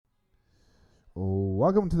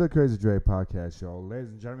Welcome to the Crazy Dre Podcast Show. Ladies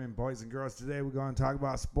and gentlemen, boys and girls, today we're going to talk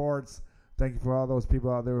about sports. Thank you for all those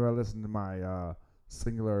people out there who are listening to my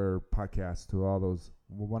singular podcast, to all those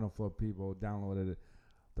wonderful people who downloaded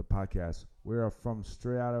the podcast. We are from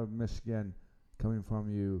straight out of Michigan, coming from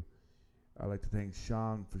you. I'd like to thank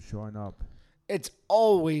Sean for showing up. It's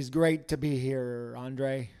always great to be here,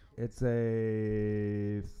 Andre. It's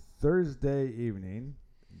a Thursday evening,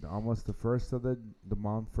 almost the first of the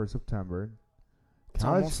month for September.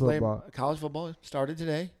 College football started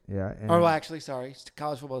today. Yeah. College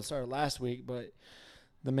football started last week, but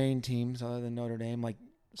the main teams, other than Notre Dame, like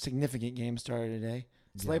significant games, started today.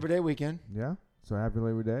 It's Labor Day weekend. Yeah. So happy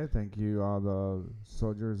Labor Day. Thank you, all the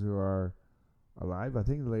soldiers who are alive. I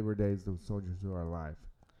think Labor Day is the soldiers who are alive.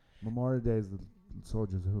 Memorial Day is the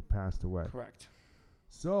soldiers who passed away. Correct.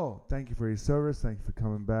 So thank you for your service. Thank you for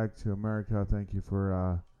coming back to America. Thank you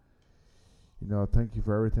for thank you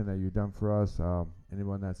for everything that you've done for us.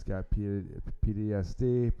 Anyone that's got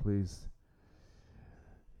PTSD, please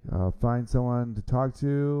find someone to talk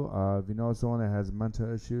to. If you know someone that has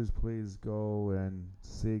mental issues, please go and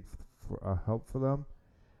seek for help for them.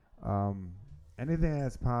 Anything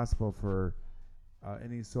that's possible for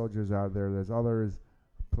any soldiers out there. There are other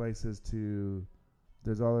places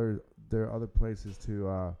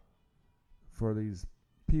to for these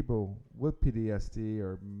people with PTSD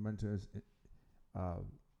or mental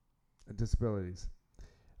disabilities.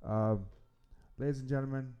 Ladies and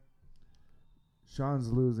gentlemen,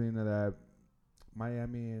 Sean's losing to that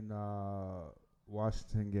Miami and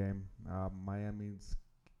Washington game. Miami's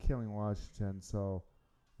killing Washington, so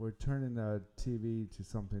we're turning the TV to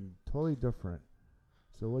something totally different.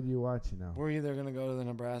 So what are you watching now? We're either going to go to the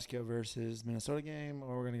Nebraska versus Minnesota game,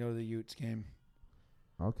 or we're going to go to the Utes game.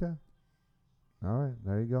 Okay. All right,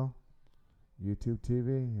 there you go. YouTube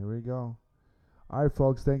TV, here we go. All right,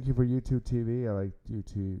 folks, thank you for YouTube TV. I like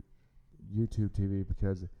YouTube TV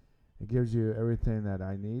because it gives you everything that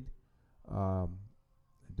I need. I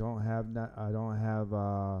don't have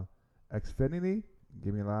Xfinity.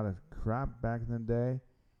 Gave me a lot of crap back in the day.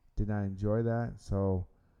 Did not enjoy that, so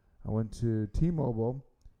I went to T-Mobile,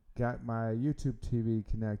 got my YouTube TV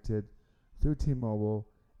connected through T-Mobile,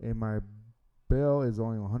 and my bill is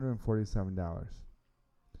only $147.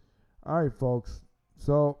 All right, folks.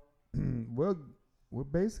 So we're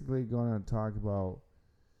basically going to talk about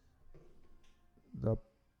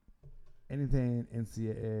anything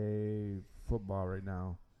NCAA football right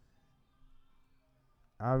now.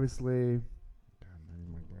 Obviously, I need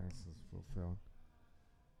my glasses fulfilled.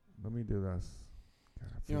 Let me do this.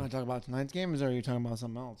 You want to talk about tonight's games, or are you talking about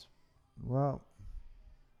something else? Well,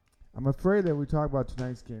 I'm afraid that we talk about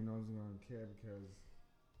tonight's game. No one's going to care because...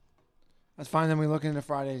 That's fine. Then we look into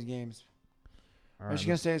Friday's games. All right,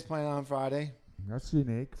 Michigan State is playing on Friday. That's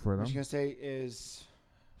unique for them. Michigan State is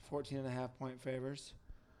 14.5-point favors.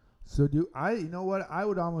 So you know what? I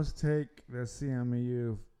would almost take the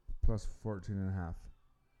CMU plus 14.5.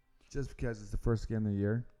 Just because it's the first game of the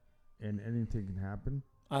year and anything can happen.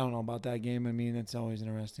 I don't know about that game. I mean, it's always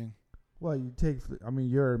interesting. Well,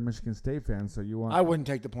 you're a Michigan State fan, so you want... I wouldn't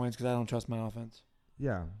take the points because I don't trust my offense.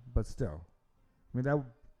 Yeah, but still. I mean,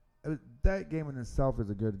 that game in itself is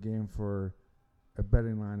a good game for a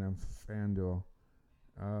betting line on FanDuel.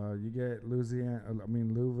 You get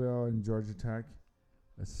Louisville and Georgia Tech.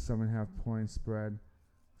 That's 7.5 point spread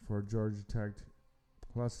for Georgia Tech,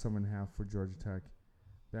 plus 7.5 for Georgia Tech.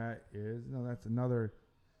 That's another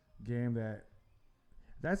game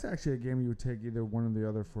that's actually a game you would take either one or the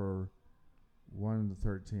other for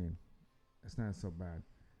 1-13. It's not so bad.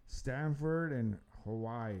 Stanford and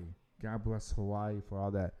Hawaii. God bless Hawaii for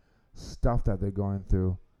all that stuff that they're going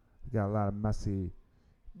through. They got a lot of messy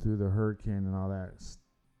through the hurricane and all that.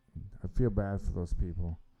 I feel bad for those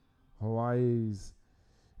people. Hawaii's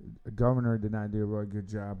governor did not do a really good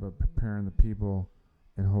job of preparing the people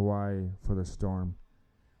in Hawaii for the storm.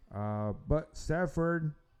 But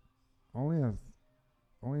Stanford only to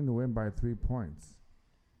win by 3 points.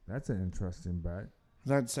 That's an interesting bet. Is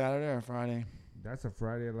that Saturday or Friday? That's a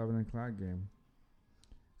Friday 11 o'clock game.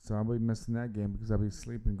 So I'll be missing that game because I'll be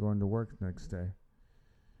sleeping going to work next day.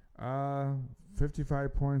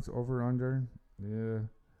 55 points over under. Yeah,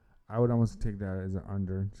 I would almost take that as an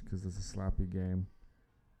under because it's a sloppy game.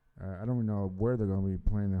 I don't know where they're going to be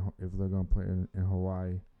playing if they're going to play in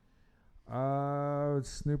Hawaii.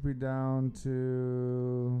 Snoopy down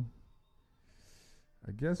to...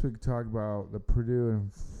 I guess we could talk about the Purdue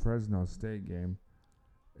and Fresno State game.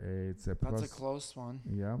 That's a close one.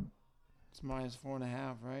 Yeah. It's minus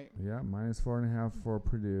 4.5, right? Yeah, minus 4.5 for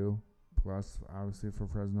Purdue, plus obviously for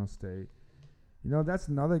Fresno State. You know, that's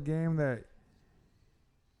another game that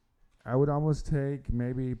I would almost take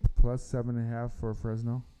maybe plus 7.5 for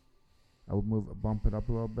Fresno. I would bump it up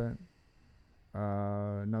a little bit.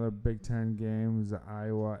 Another Big Ten game is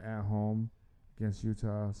Iowa at home against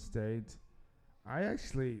Utah State. I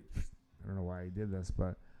don't know why I did this,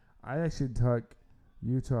 but I actually took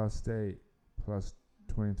Utah State plus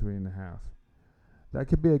 23.5. That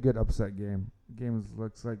could be a good upset game. Game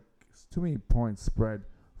looks like it's too many points spread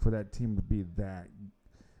for that team to be that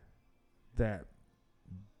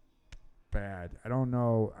bad. I don't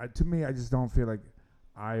know. To me, I just don't feel like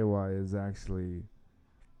Iowa is actually.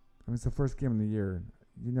 I mean, it's the first game of the year.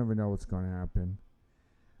 You never know what's going to happen.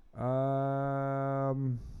 We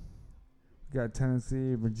got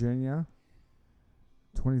Tennessee, Virginia,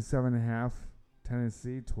 27.5.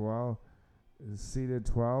 Tennessee 12 is seeded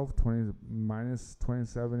 12, 20 minus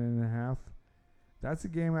 27.5. That's a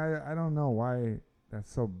game I don't know why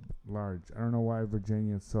that's so large. I don't know why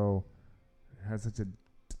Virginia has such a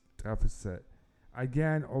deficit.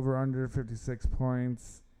 Again, over under 56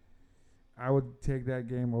 points. I would take that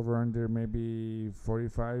game over under maybe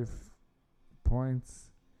 45 points.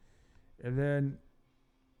 And then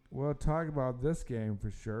we'll talk about this game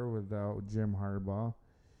for sure without Jim Harbaugh.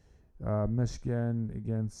 Michigan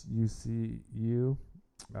against UCU.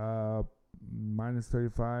 Minus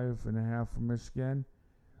 35.5 for Michigan.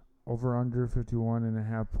 Over under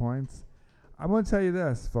 51.5 points. I'm going to tell you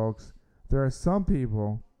this, folks. There are some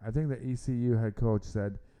people, I think the ECU head coach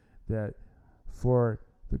said that for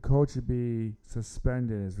the coach to be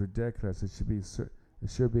suspended is ridiculous. It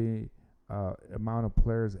should be amount of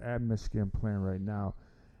players at Michigan playing right now.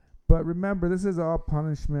 But remember, this is all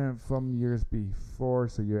punishment from years before,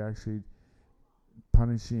 so you're actually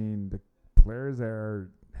punishing the players that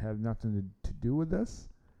have nothing to do with this.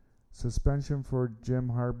 Suspension for Jim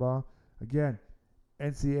Harbaugh. Again,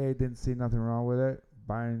 NCAA didn't see nothing wrong with it.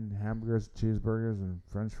 Buying hamburgers, cheeseburgers, and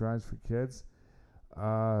french fries for kids.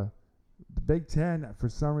 The Big Ten, for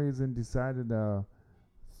some reason, decided to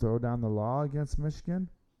throw down the law against Michigan.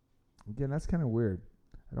 Again, that's kind of weird.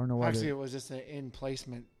 I don't know why. Actually, it was just an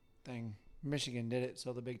in-placement thing. Michigan did it,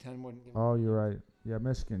 so the Big Ten wouldn't give Oh, you're right. Yeah,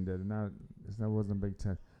 Michigan did it. It wasn't Big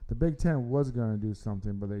Ten. The Big Ten was going to do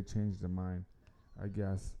something, but they changed their mind, I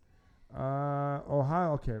guess.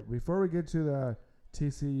 Ohio, okay. Before we get to the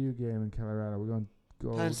TCU game in Colorado, we're going to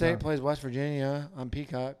go. Penn State plays West Virginia on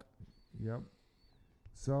Peacock. Yep.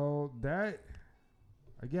 So that,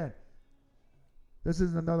 again, this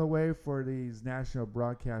is another way for these national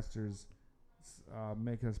broadcasters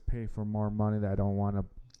make us pay for more money that I don't want to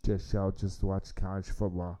just to watch college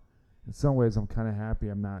football. In some ways, I'm kind of happy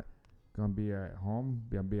I'm not going to be at home.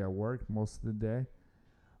 I'm be at work most of the day.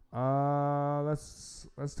 Let's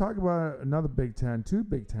talk about another Big Ten, two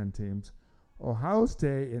Big Ten teams, Ohio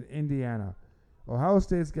State and Indiana. Ohio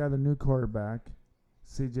State's got a new quarterback.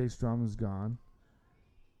 C.J. Stroud is gone.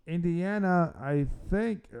 Indiana, I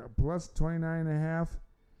think, plus 29.5.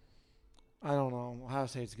 I don't know. Ohio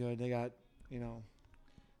State's good. They got,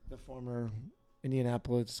 the former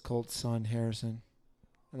Indianapolis Colts son, Harrison.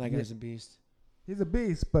 And that guy's a beast. He's a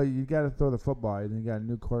beast, but you got to throw the football. And you got a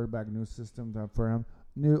new quarterback, new system for him.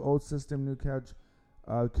 New old system, new coach.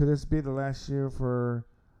 Could this be the last year for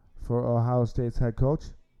Ohio State's head coach?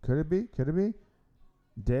 Could it be?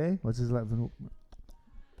 Day? What's his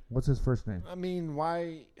first name? I mean,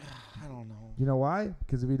 why? I don't know. You know why?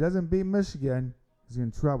 Because if he doesn't beat Michigan, he's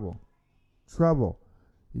in trouble.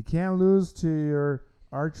 You can't lose to your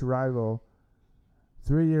arch rival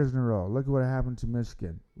 3 years in a row. Look at what happened to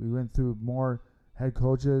Michigan. We went through more head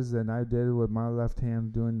coaches than I did with my left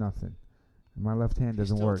hand doing nothing. And my left hand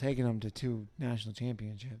doesn't work. Still taking them to 2 national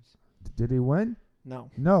championships. Did he win? No.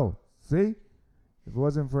 See? If it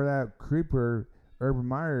wasn't for that creeper, Urban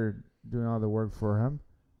Meyer, doing all the work for him,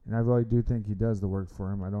 and I really do think he does the work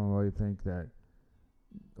for him. I don't really think that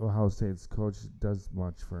Ohio State's coach does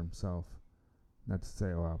much for himself. Not to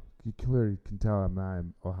say, well, you clearly can tell I'm not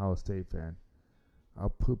an Ohio State fan. I'll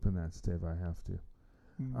poop in that state if I have to.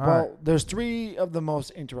 Well, there's 3 of the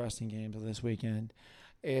most interesting games of this weekend.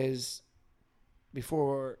 First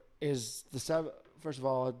of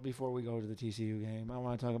all, before we go to the TCU game, I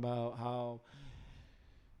want to talk about how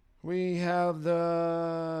we have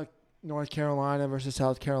the North Carolina versus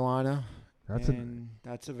South Carolina.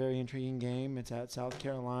 That's a very intriguing game. It's at South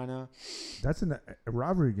Carolina. That's a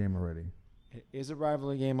rivalry game already. It is a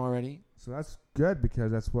rivalry game already. So that's good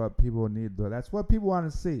because that's what people need. That's what people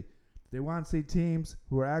want to see. They want to see teams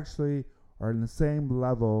who are in the same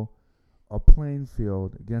level of playing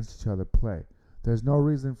field against each other play. There's no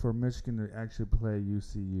reason for Michigan to actually play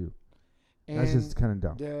UCU. That's just kind of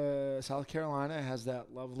dumb. The South Carolina has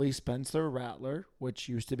that lovely Spencer Rattler, which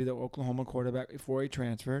used to be the Oklahoma quarterback before he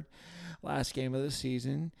transferred. Last game of the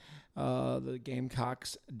season, the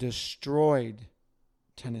Gamecocks destroyed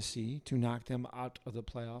Tennessee to knock them out of the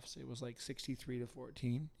playoffs. It was like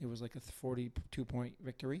 63-14. It was like a 42-point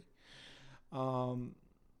victory.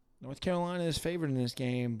 North Carolina is favored in this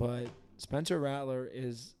game, but Spencer Rattler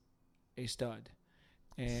is a stud.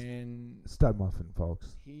 And stud muffin,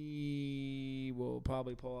 folks. He will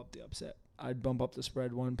probably pull up the upset. I'd bump up the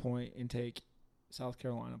spread 1 point and take South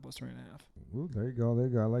Carolina plus 3.5. Ooh, there you go. There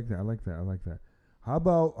you go. I like that. How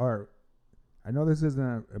about I know this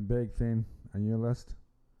isn't a big thing on your list,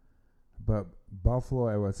 but Buffalo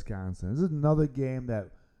at Wisconsin. This is another game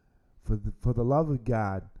that, for the love of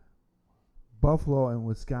God, Buffalo and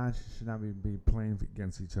Wisconsin should not be playing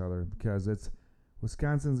against each other because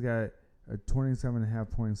Wisconsin's got a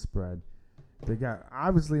 27.5 point spread. They got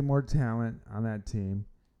obviously more talent on that team.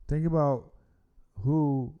 Think about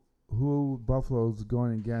who Buffalo's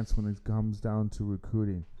going against when it comes down to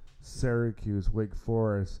recruiting. Syracuse, Wake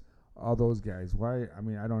Forest, all those guys. Why? I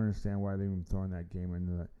mean, I don't understand why they're even throwing that game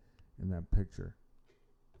in that picture.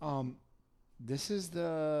 This is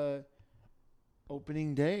the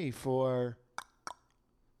opening day for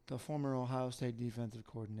the former Ohio State defensive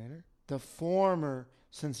coordinator, the former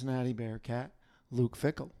Cincinnati Bearcat, Luke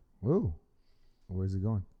Fickell. Ooh. Where's he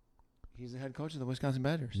going? He's the head coach of the Wisconsin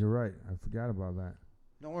Badgers. You're right. I forgot about that.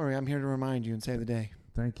 Don't worry. I'm here to remind you and save the day.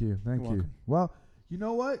 Thank you. You're welcome. Well, you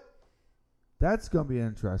know what? That's going to be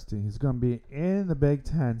interesting. He's going to be in the Big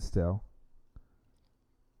Ten still.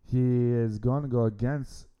 He is going to go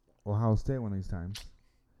against Ohio State one of these times.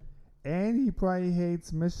 And he probably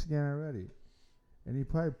hates Michigan already. And he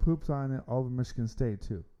probably poops on it over Michigan State,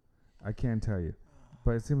 too. I can't tell you.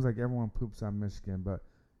 But it seems like everyone poops on Michigan. But,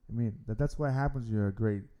 I mean, that's what happens when you're a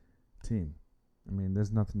great team. I mean,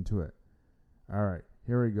 there's nothing to it. All right.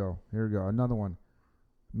 Here we go. Another one.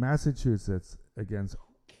 Massachusetts against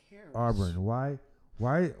Auburn. Why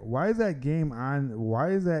is that game on? Why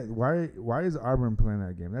is Auburn playing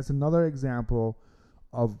that game? That's another example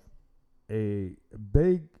of a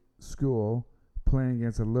big school playing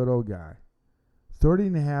against a little guy.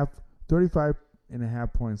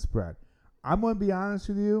 35.5 point spread. I'm going to be honest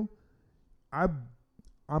with you. I'm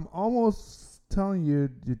almost telling you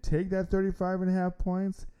to take that 35.5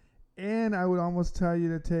 points, and I would almost tell you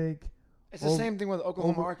to take. It's the same thing with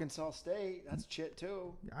Oklahoma, Arkansas State. That's shit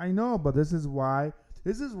too. I know, but this is why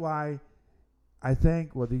I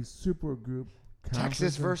think these super group.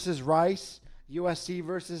 Texas versus Rice, USC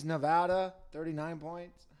versus Nevada, 39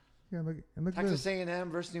 points. Yeah, look Texas A&M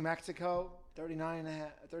versus New Mexico,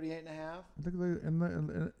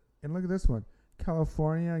 38.5. And look at this one.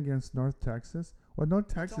 California against North Texas. Well, North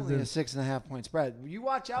Texas is only a 6.5 point spread. You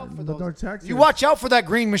watch out for those. North Texas. You watch out for that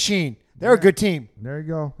Green Machine. They're a good team. There you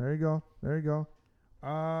go. The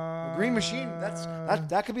Green Machine.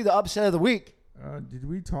 That could be the upset of the week. Did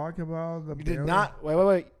we talk about the? You did not.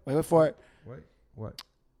 Wait for it. What?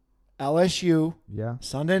 LSU. Yeah.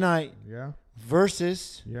 Sunday night. Yeah.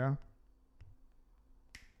 Versus. Yeah.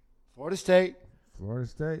 Florida State.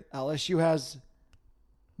 LSU has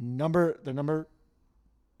the number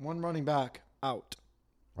one running back out.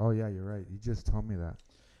 Oh yeah, you're right. You just told me that.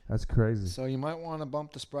 That's crazy. So you might want to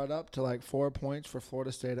bump the spread up to like 4 points for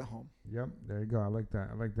Florida State at home. Yep, there you go. I like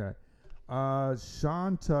that.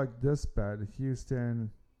 Sean took this bet. Houston.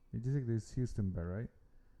 You did take this Houston bet, right?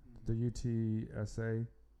 The UTSA.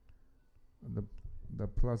 The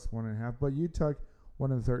plus 1.5. But you took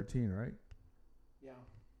 1-13, right? Yeah.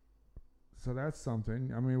 So that's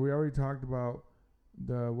something. I mean, we already talked about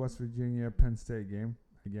the West Virginia Penn State game.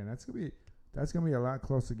 Again, that's gonna be a lot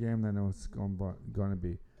closer game than it was going to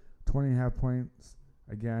be. 20.5 points.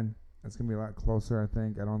 Again, that's gonna be a lot closer. I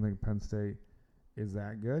think. I don't think Penn State is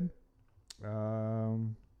that good.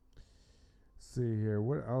 See here.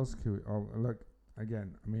 What else could we? Oh, look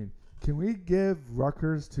again. I mean, can we give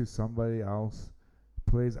Rutgers to somebody else,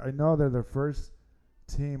 please? I know they're the first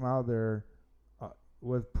team out there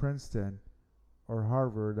with Princeton or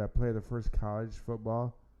Harvard that play the first college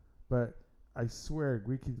football, but I swear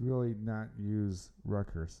we could really not use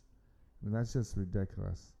Rutgers. I mean, that's just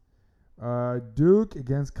ridiculous. Duke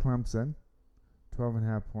against Clemson,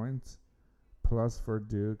 12.5 points plus for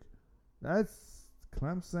Duke. That's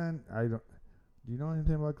Clemson. Do you know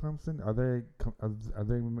anything about Clemson? Are they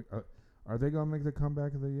going to make the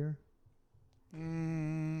comeback of the year?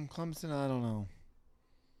 Clemson, I don't know.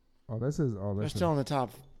 They're still in the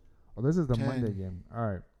top. This is the 10. Monday game. All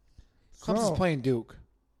right. Clemson's playing Duke.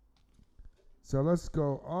 So let's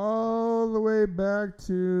go all the way back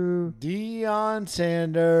to Deion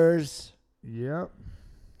Sanders Yep.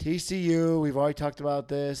 TCU, we've already talked about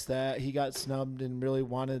this, that he got snubbed and really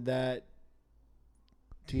wanted that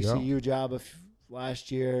TCU job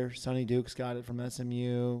last year. Sonny Dukes got it from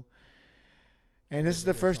SMU. And this is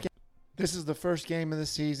the first game. This is the first game of the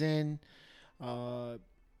season. Deion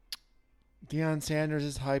Sanders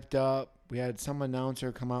is hyped up. We had some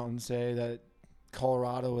announcer come out and say that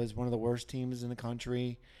Colorado is one of the worst teams in the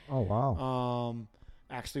country. Oh, wow.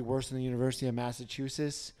 Actually worse than the University of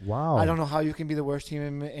Massachusetts. Wow. I don't know how you can be the worst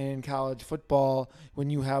team in college football when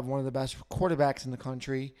you have one of the best quarterbacks in the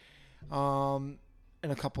country and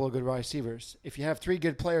a couple of good receivers. If you have 3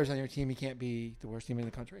 good players on your team, you can't be the worst team in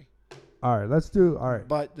the country. All right, let's do – all right.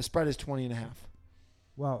 But the spread is 20.5.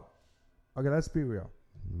 Well, okay, let's be real.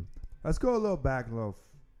 Let's go a little back, a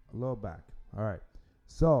little back. All right.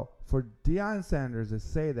 So, for Deion Sanders to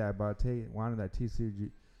say that about wanting that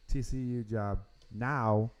TCU job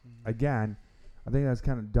now, again, I think that's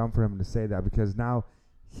kind of dumb for him to say that because now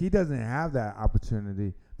he doesn't have that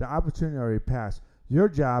opportunity. The opportunity already passed. Your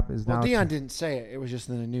job is now. Well, Deion didn't say it. It was just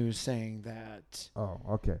in the news saying that. Oh,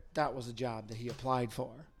 okay. That was a job that he applied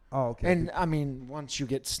for. Oh, okay. And, I mean, once you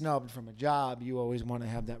get snubbed from a job, you always want to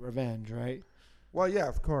have that revenge, right? Well, yeah,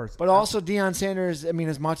 of course. But also Deion Sanders, I mean,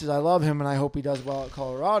 as much as I love him and I hope he does well at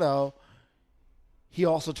Colorado, he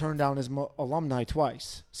also turned down his alumni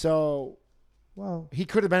twice. So he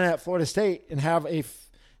could have been at Florida State and have a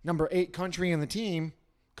number 8 country in the team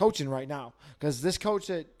coaching right now. Because this coach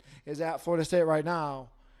that is at Florida State right now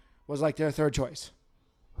was like their 3rd choice.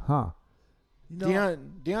 Huh.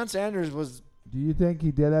 Deion Sanders was... Do you think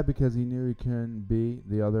he did that because he knew he couldn't beat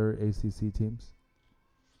the other ACC teams?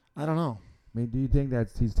 I don't know. I mean, do you think that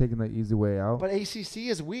he's taking the easy way out? But ACC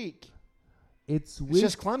is weak. It's weak. It's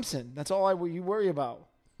just Clemson. That's all you worry about.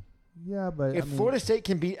 Yeah, but if Florida State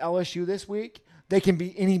can beat LSU this week, they can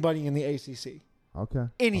beat anybody in the ACC. Okay.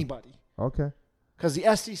 Anybody. Okay. Because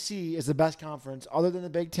the SEC is the best conference other than the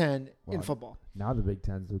Big Ten in football. Now the Big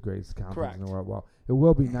Ten is the greatest conference Correct. in the world. Well, it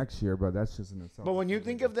will be next year, but that's just in itself. But when you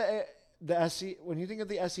think of the SEC, when you think of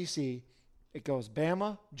the SEC, it goes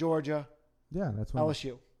Bama, Georgia, that's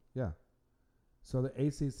LSU. Yeah. So the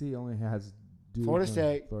ACC only has Florida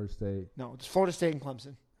State. Florida State. No, it's Florida State and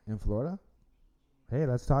Clemson. In Florida? Hey,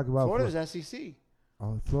 let's talk about Florida's SEC.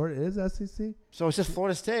 Oh, Florida is SEC? So it's just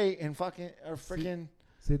Florida State and freaking.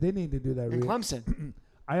 See, they need to do that. And Clemson.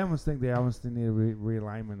 I almost think they need a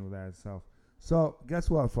realignment with that itself. So guess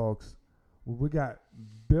what, folks? We got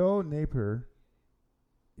Bill Napier.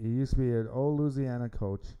 He used to be an old Louisiana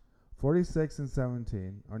coach,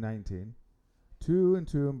 46-17 or 19,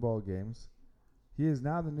 2-2 in bowl games. He is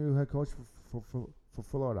now the new head coach for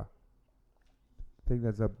Florida. I think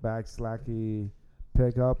that's a backslacky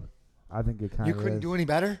pickup. I think it kind of. You couldn't do any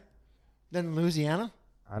better than Louisiana?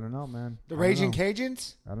 I don't know, man. The Raging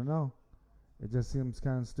Cajuns? I don't know. It just seems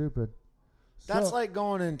kind of stupid. That's like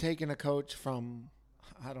going and taking a coach from,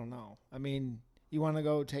 I don't know. I mean, you want to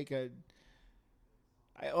go take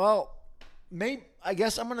maybe I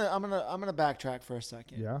guess I'm gonna backtrack for a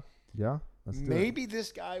second. Yeah. Maybe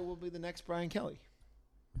this guy will be the next Brian Kelly.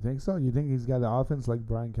 You think so? You think he's got the offense like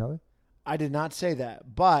Brian Kelly? I did not say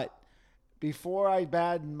that, but before I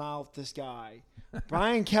badmouth this guy,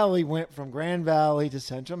 Brian Kelly went from Grand Valley to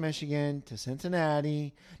Central Michigan to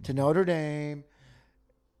Cincinnati to Notre Dame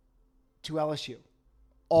to LSU.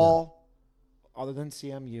 All other than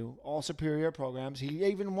CMU, all superior programs. He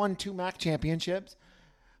even won 2 MAC championships.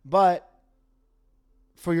 But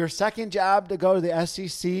for your second job to go to the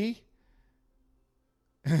SEC,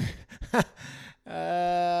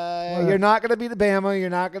 you're not going to be the Bama. You're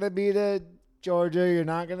not going to be the Georgia. You're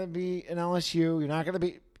not going to be an LSU. You're not going to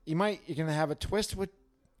be. You're going to have a twist with.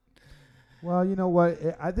 Well, you know what?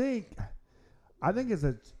 I think it's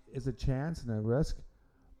a chance and a risk.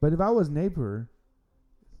 But if I was Napier,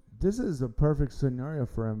 this is a perfect scenario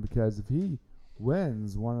for him because if he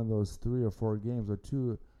wins one of those 3 or 4 games or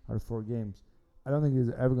 2 out of 4 games, I don't think he's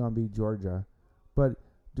ever going to beat Georgia. But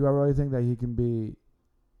do I really think that he can beat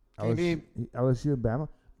LSU and Bama?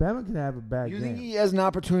 Bama can have a bad game. You think he has an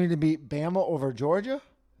opportunity to beat Bama over Georgia?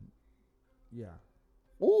 Yeah.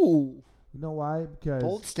 Ooh. You know why? Because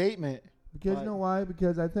bold statement. Because you know why?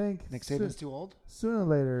 Because I think Nick Saban's too old. Sooner or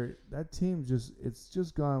later, that team it's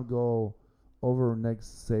just gonna go over Nick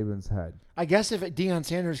Saban's head. I guess if Deion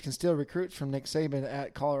Sanders can still recruit from Nick Saban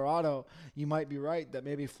at Colorado, you might be right that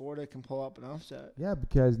maybe Florida can pull up an upset. Yeah,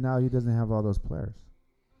 because now he doesn't have all those players,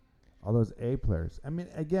 all those A players. I mean,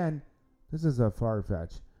 again, this is a far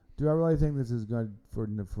fetch. Do I really think this is good for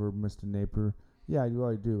Mr. Napier? Yeah, I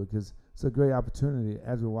really do because it's a great opportunity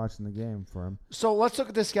as we're watching the game for him. So let's look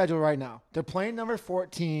at the schedule right now. They're playing number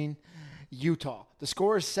 14 Utah. The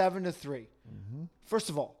score is 7-3. Mm-hmm. First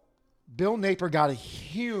of all, Bill Napier got a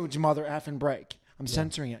huge mother effing break. I'm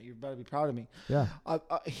censoring it. You better be proud of me. Yeah.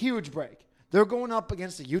 A huge break. They're going up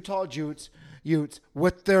against the Utah Utes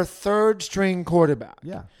with their third string quarterback.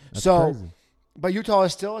 Yeah. That's so, crazy. But Utah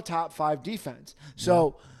is still a top 5 defense.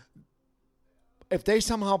 So, if they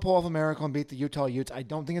somehow pull off a miracle and beat the Utah Utes, I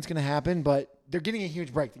don't think it's going to happen, but they're getting a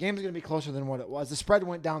huge break. The game is going to be closer than what it was. The spread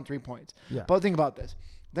went down 3 points. Yeah. But think about this.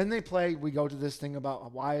 Then they play, we go to this thing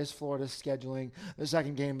about why is Florida scheduling the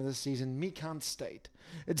second game of the season, Mecon State.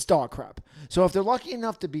 It's dog crap. So if they're lucky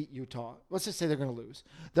enough to beat Utah, let's just say they're going to lose.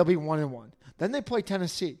 They'll be 1-1. Then they play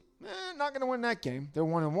Tennessee. Not going to win that game. They're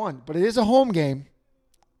 1-1. But it is a home game.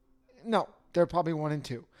 No, they're probably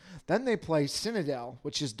 1-2. Then they play Citadel,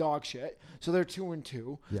 which is dog shit. So they're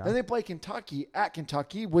 2-2. Yeah. Then they play Kentucky at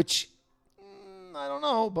Kentucky, which I don't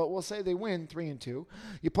know, but we'll say they win 3-2.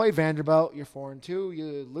 You play Vanderbilt, you're 4-2.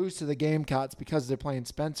 You lose to the Gamecocks because they're playing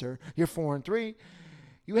Spencer, you're 4-3.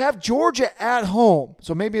 You have Georgia at home,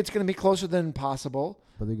 so maybe it's going to be closer than possible.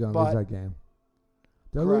 But they're going to lose that game.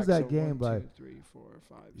 They'll lose that game, 1, 2, 3, 4,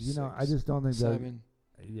 5, you know, 6, I just don't think 7.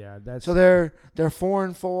 Yeah, that's So they're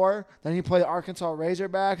 4-4. Then you play the Arkansas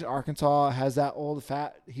Razorbacks. Arkansas has that old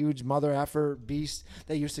fat huge mother effer beast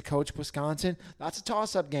that used to coach Wisconsin. That's a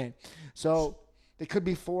toss-up game. So they could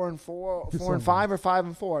be 4-4, 4-5, or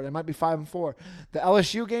 5-4. They might be 5-4. The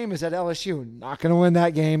LSU game is at LSU. Not going to win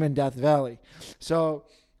that game in Death Valley. So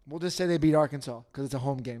we'll just say they beat Arkansas because it's a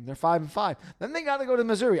home game. They're 5-5. Then they got to go to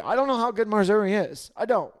Missouri. I don't know how good Missouri is. I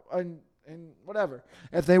don't. And whatever.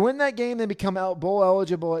 If they win that game, they become bowl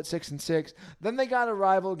eligible at 6-6. Then they got a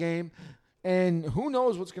rival game, and who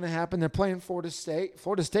knows what's going to happen? They're playing Florida State.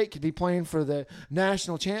 Florida State could be playing for the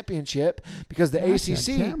national championship because the ACC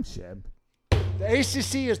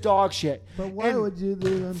is dog shit. But why would you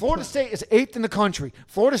do them? Florida State is 8th in the country.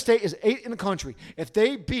 Florida State is 8th in the country. If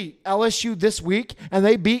they beat LSU this week and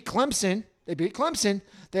they beat Clemson,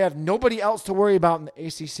 they have nobody else to worry about in the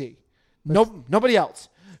ACC. Nobody else.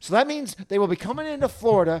 So that means they will be coming into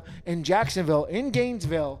Florida, in Jacksonville, in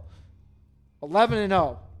Gainesville,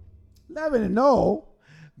 11-0. 11-0?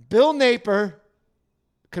 Bill Napier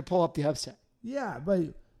could pull up the upset. Yeah, but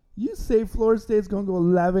you say Florida State's going to go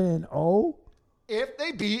 11-0? If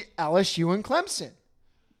they beat LSU and Clemson.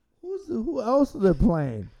 Who else are they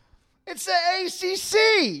playing? It's the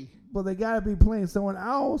ACC. Well, they got to be playing someone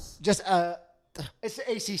else. It's the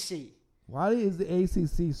ACC. Why is the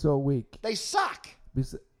ACC so weak? They suck.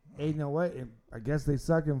 Hey, you know what? I guess they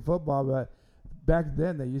suck in football, but back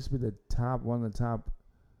then they used to be one of the top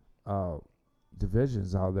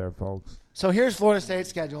divisions out there, folks. So here's Florida State's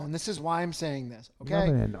schedule, and this is why I'm saying this.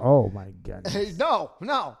 Okay? Oh my goodness.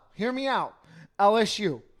 No. Hear me out.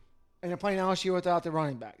 LSU, and they're playing LSU without the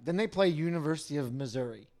running back. Then they play University of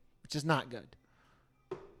Missouri, which is not good.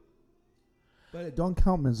 But don't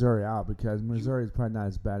count Missouri out because Missouri is probably not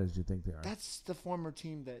as bad as you think they are. That's the former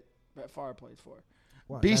team that Brett Favre played for.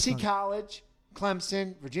 What? BC College,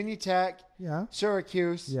 Clemson, Virginia Tech,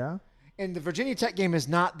 Syracuse. Yeah. And the Virginia Tech game is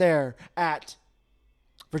not there at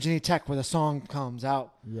Virginia Tech where the song comes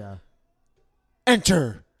out. Yeah.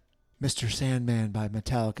 Enter Mr. Sandman by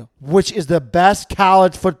Metallica, which is the best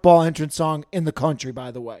college football entrance song in the country,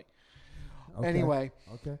 by the way. Okay. Anyway.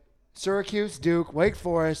 Okay. Syracuse, Duke, Wake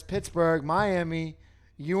Forest, Pittsburgh, Miami,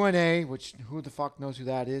 UNA, which who the fuck knows who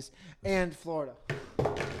that is, and Florida.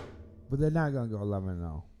 But they're not going to go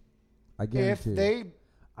 11-0. I guarantee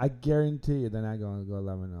I guarantee you they're not going to go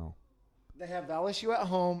 11-0. They have LSU at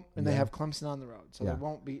home, and they have Clemson on the road, so they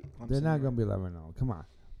won't beat Clemson. They're not going to be 11-0. Come on.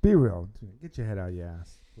 Be real. Get your head out of your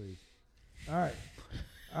ass, please. All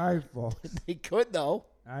right, folks. They could, though.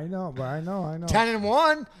 I know, but I know.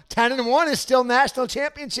 10-1. 10-1 is still national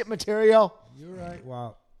championship material. You're right.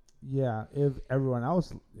 Well, yeah, if everyone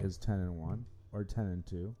else is 10-1 or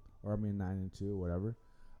 10-2, or 9-2, whatever.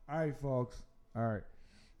 All right, folks. All right.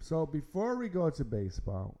 So before we go to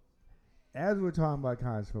baseball, as we're talking about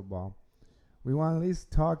college football, we want to at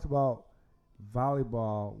least talk about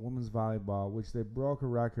volleyball, women's volleyball, which they broke a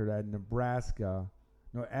record at Nebraska.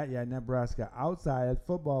 Nebraska outside at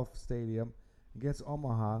football stadium against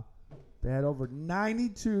Omaha. They had over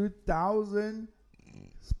 92,000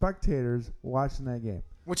 spectators watching that game,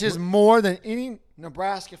 which is more than any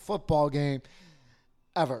Nebraska football game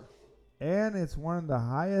ever. And it's one of the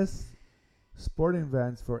highest sporting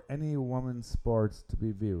events for any women's sports to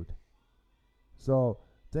be viewed. So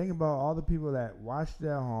think about all the people that watched it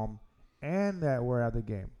at home and that were at the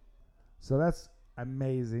game. So that's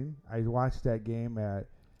amazing. I watched that game at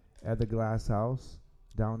the Glass House.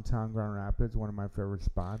 downtown Grand Rapids, one of my favorite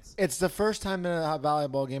spots. It's the first time a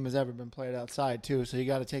volleyball game has ever been played outside, too, so you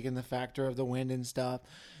got to take in the factor of the wind and stuff.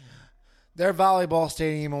 Their volleyball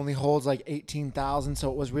stadium only holds like 18,000, so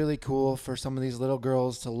it was really cool for some of these little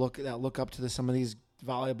girls to look up to some of these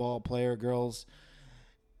volleyball player girls.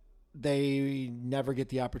 They never get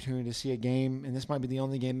the opportunity to see a game, and this might be the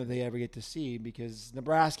only game that they ever get to see because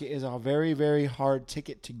Nebraska is a very, very hard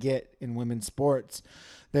ticket to get in women's sports.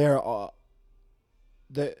 They are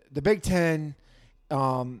the Big Ten,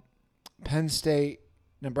 Penn State,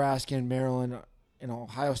 Nebraska, and Maryland, and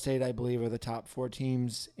Ohio State, I believe, are the top 4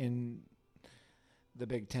 teams in the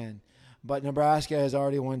Big Ten. But Nebraska has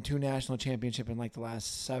already won 2 national championships in like the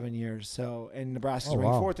last 7 years. So, and Nebraska's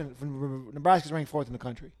ranked fourth. Nebraska's ranked 4th in the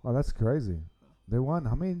country. Oh, that's crazy. They won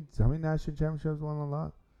how many national championships? Won a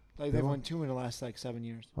lot. Like they've won 2 in the last like 7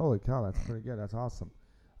 years. Holy cow, that's pretty good. That's awesome.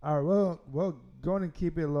 All right, we're going to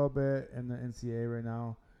keep it a little bit in the NCAA right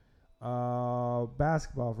now.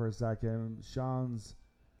 Basketball for a second. Sean's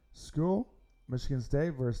school, Michigan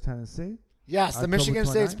State versus Tennessee. Yes, the Michigan 29th.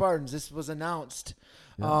 State Spartans. This was announced.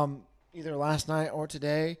 Yeah. Either last night or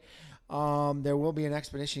today. There will be an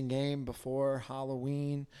expedition game before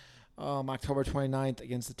Halloween, October 29th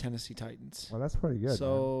against the Tennessee Titans. Well, that's pretty good.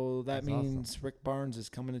 So that That's means awesome. Rick Barnes is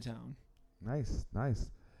coming to town. Nice.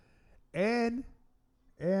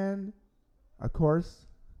 And of course,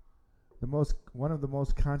 one of the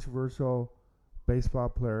most controversial baseball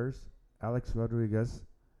players, Alex Rodriguez,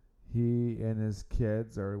 he and his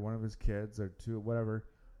kids, or one of his kids, or 2, whatever,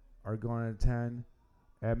 are going to attend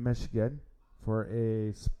at Michigan for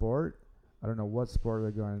a sport. I don't know what sport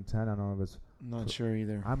they're going to attend. I don't know if it's... I'm not sure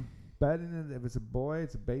either. I'm betting if it's a boy,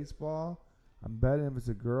 it's a baseball. I'm betting if it's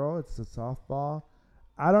a girl, it's a softball.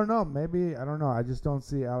 I don't know. Maybe, I don't know. I just don't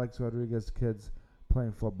see Alex Rodriguez kids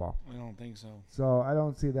playing football. I don't think so. So I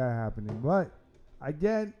don't see that happening. But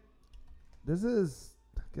again, I guess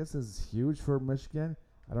this is huge for Michigan.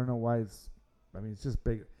 I don't know why it's just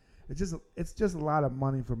big. It's just a lot of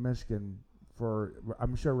money for Michigan.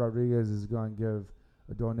 I'm sure Rodriguez is going to give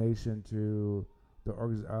a donation to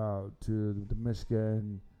the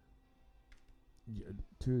Michigan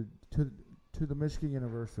to the Michigan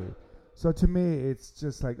University. So to me, it's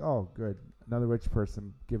just like, oh, good, another rich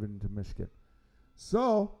person giving to Michigan.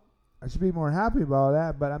 So I should be more happy about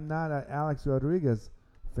that. But I'm not an Alex Rodriguez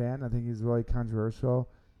fan. I think he's really controversial.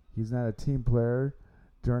 He's not a team player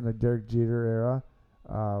during the Derek Jeter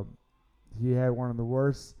era. He had one of the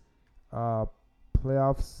worst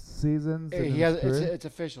playoff seasons. Hey, it's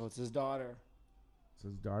official. It's his daughter. It's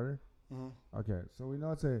his daughter? Mm-hmm. Okay, so we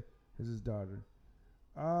know it's his daughter.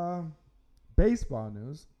 Baseball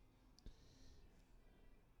news.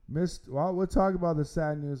 We'll talk about the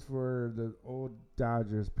sad news for the old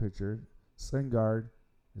Dodgers pitcher. Singard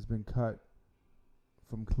has been cut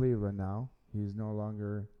from Cleveland now. He's no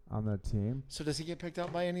longer on the team. So does he get picked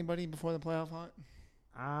up by anybody before the playoff hunt?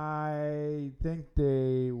 I think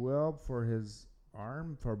they will for his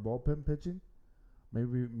arm for bullpen pitching.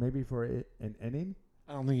 Maybe for an inning.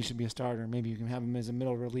 I don't think he should be a starter. Maybe you can have him as a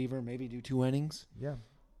middle reliever. Maybe do 2 innings. Yeah.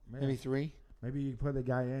 Maybe 3. Maybe you put the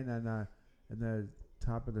guy in the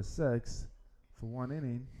top of the 6th for 1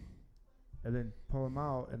 inning, and then pull him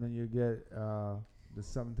out, and then you get the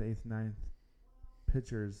 7th, 8th, 9th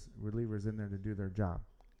pitchers, relievers in there to do their job.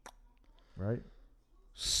 Right?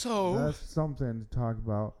 So that's something to talk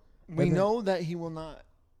about. We know that he will not.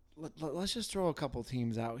 Let's just throw a couple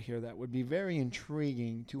teams out here that would be very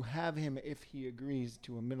intriguing to have him if he agrees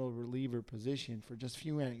to a middle reliever position for just a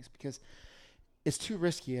few innings because it's too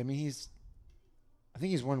risky. I mean, I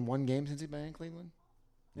think he's won 1 game since he's been in Cleveland,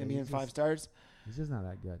 maybe in 5 starts. He's just not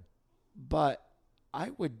that good. But I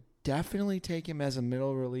would definitely take him as a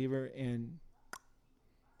middle reliever in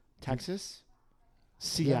Texas,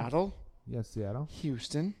 Seattle. Yeah, Seattle.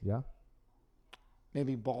 Houston. Yeah.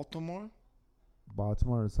 Maybe Baltimore.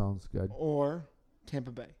 Baltimore sounds good. Or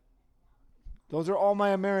Tampa Bay. Those are all my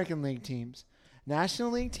American League teams.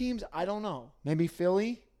 National League teams, I don't know. Maybe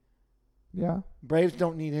Philly. Yeah. Braves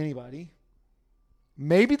don't need anybody.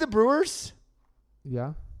 Maybe the Brewers.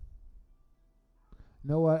 Yeah. You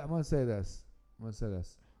know what? I'm going to say this.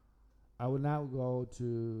 I would not go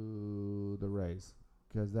to the Rays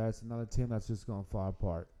because that's another team that's just going to fall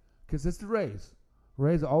apart. Because it's the Rays.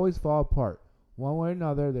 Rays always fall apart. One way or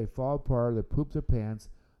another, they fall apart. They poop their pants.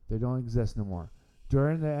 They don't exist no more.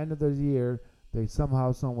 During the end of the year, they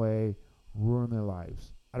somehow, some way, ruin their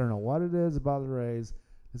lives. I don't know what it is about the Rays.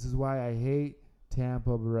 This is why I hate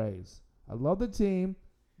Tampa Rays. I love the team.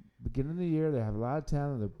 Beginning of the year, they have a lot of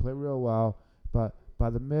talent. They play real well. But by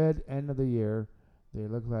the end of the year, they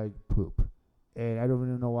look like poop. And I don't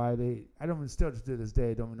even know why I don't even still to this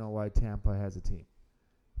day, I don't even know why Tampa has a team.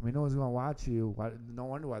 I mean, no one's going to watch you. No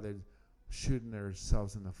wonder why they're shooting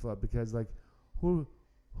themselves in the foot. Because, like, who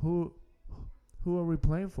are we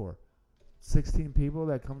playing for? 16 people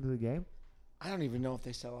that come to the game? I don't even know if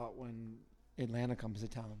they sell out when Atlanta comes to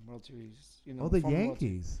town. World Series, Oh, the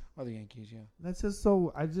Yankees. Oh, the Yankees, yeah. That's just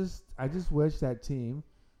so. I just wish that team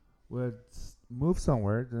would move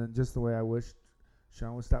somewhere, and just the way I wish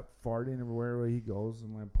Sean would stop farting everywhere he goes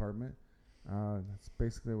in my apartment. That's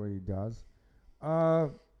basically what he does.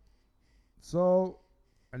 So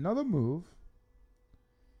another move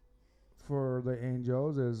for the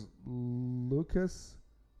Angels is Lucas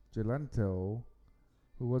Giolito,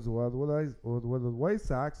 who was with the White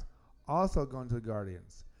Sox, also going to the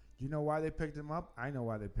Guardians. You know why they picked him up? I know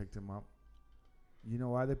why they picked him up. You know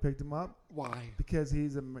why they picked him up? Why? Because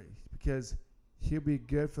because he'll be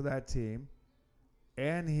good for that team,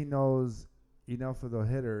 and he knows enough of the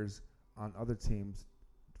hitters on other teams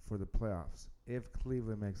for the playoffs. If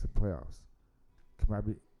Cleveland makes the playoffs, could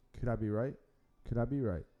I be right? Could I be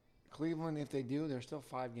right? Cleveland, if they do, they're still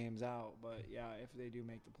 5 games out. But yeah, if they do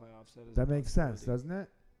make the playoffs, that makes sense, doesn't it?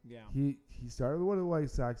 Yeah. He started with the White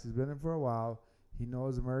Sox. He's been in for a while. He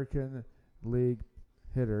knows American League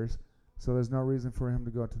hitters, so there's no reason for him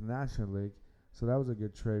to go to the National League. So that was a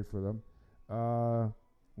good trade for them.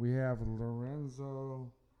 We have Lorenzo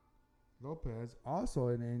Lopez, also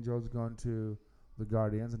an Angels, going to the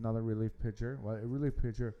Guardians, another relief pitcher. Well, a relief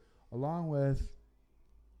pitcher, along with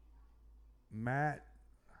Matt.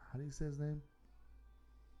 How do you say his name?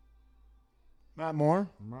 Matt Moore.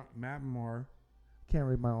 Matt Moore. Can't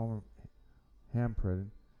read my own handprinting.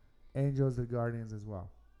 Angels, the Guardians as well.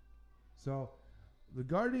 So the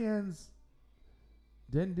Guardians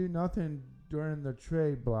didn't do nothing during the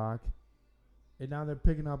trade block, and now they're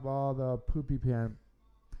picking up all the poopy pan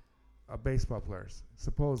baseball players,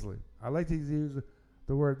 supposedly. I like to use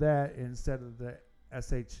the word that instead of the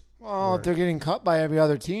SH. Well, word. if they're getting cut by every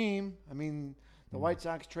other team, I mean, the White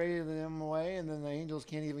Sox traded them away, and then the Angels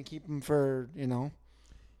can't even keep them for,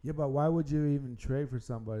 Yeah, but why would you even trade for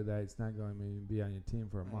somebody that's not going to even be on your team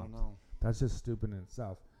for a month? I don't know. That's just stupid in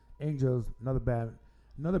itself. Angels, another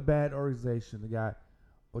bad organization. They got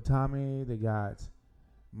Otami. They got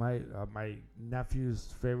my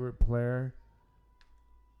nephew's favorite player,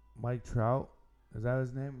 Mike Trout. Is that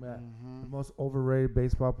his name? Mm-hmm. The most overrated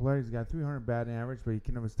baseball player. He's got 300 batting average, but he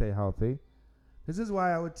can never stay healthy. This is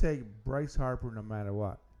why I would take Bryce Harper no matter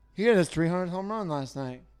what. He had his 300th home run last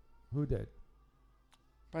night. Who did?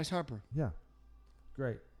 Bryce Harper. Yeah.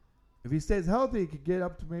 Great. If he stays healthy, he could get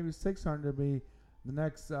up to maybe 600, be the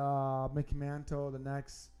next Mickey Mantle, the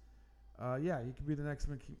next he could be the next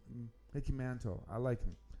Mickey Mantle. I like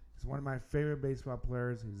him. He's one of my favorite baseball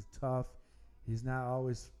players. He's tough. He's not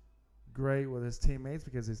always great with his teammates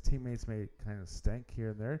because his teammates may kind of stink here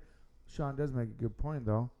and there. Sean does make a good point,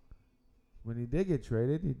 though. When he did get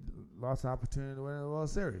traded, he lost the opportunity to win the World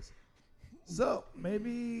Series. So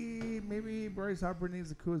maybe Bryce Harper needs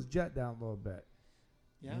to cool his jet down a little bit.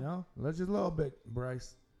 Yeah. Let's just a little bit,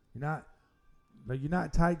 Bryce. You're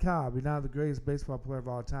not Ty Cobb. You're not the greatest baseball player of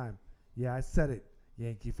all time. Yeah, I said it,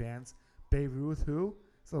 Yankee fans. Babe Ruth, who?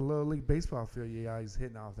 It's a little league baseball field you guys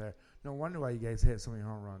hitting off there. No wonder why you guys hit so many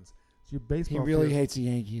home runs. It's your baseball. He really field. hates the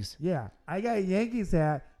Yankees. Yeah, I got a Yankees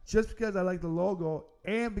hat just because I like the logo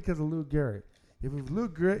and because of Lou Gehrig. If Lou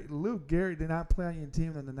Gehrig did not play on your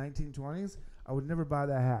team in the 1920s, I would never buy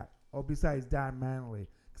that hat. Oh, besides Don Manley,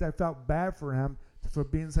 because I felt bad for him for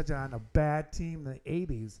being on a bad team in the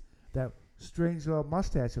 80s. That strange little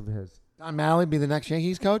mustache of his. Don Mattingly be the next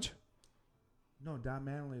Yankees coach? No, Don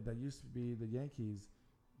Manley, that used to be the Yankees'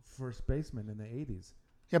 first baseman in the 80s.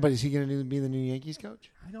 Yeah, but is he going to be the new Yankees coach?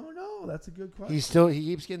 I don't know. That's a good question. He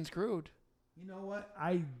keeps getting screwed. You know what?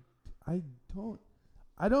 I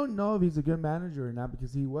don't know if he's a good manager or not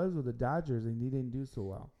because he was with the Dodgers and he didn't do so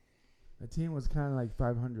well. The team was kind of like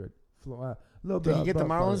 500. Did he get the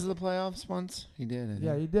Marlins to the playoffs once? He did.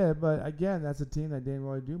 Yeah, he did. But again, that's a team that didn't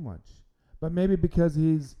really do much. But maybe because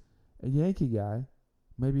he's a Yankee guy,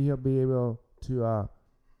 maybe he'll be able to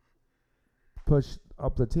push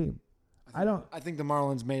up the team. I think the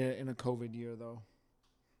Marlins made it in a COVID year, though.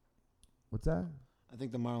 What's that? I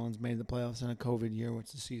think the Marlins made the playoffs in a COVID year,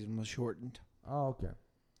 which the season was shortened. Oh, okay.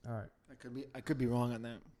 All right. I could be wrong on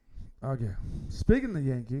that. Okay. Speaking of the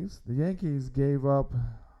Yankees gave up.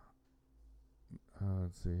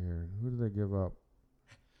 Let's see here. Who did they give up?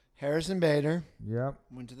 Harrison Bader. Yep.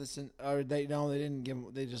 Went to they didn't give him.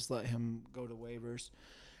 They just let him go to waivers,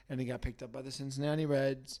 and he got picked up by the Cincinnati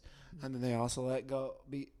Reds, and then they also let go.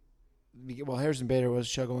 Harrison Bader was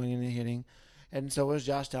struggling in the hitting, And so was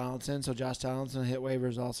Josh Donaldson. So Josh Donaldson hit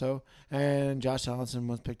waivers also. And Josh Donaldson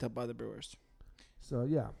was picked up by the Brewers. So,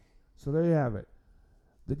 yeah. So, there you have it.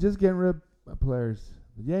 They're just getting rid of players.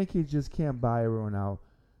 The Yankees just can't buy everyone out.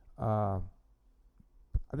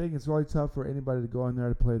 I think it's really tough for anybody to go in there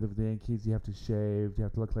to play the Yankees. You have to shave. You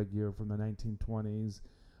have to look like you're from the 1920s.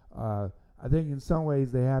 I think in some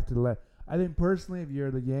ways they have to let. I think personally, if you're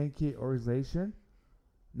the Yankee organization,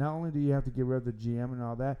 not only do you have to get rid of the GM and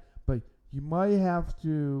all that, but you might have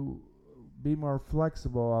to be more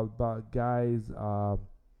flexible about guys'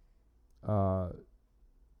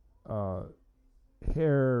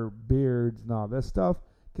 hair, beards, and all that stuff,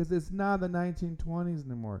 because it's not the 1920s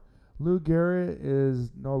anymore. Lou Gehrig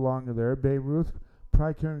is no longer there. Babe Ruth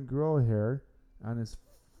probably couldn't grow hair on his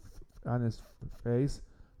face,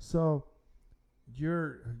 so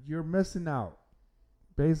you're missing out.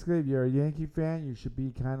 Basically, if you're a Yankee fan, you should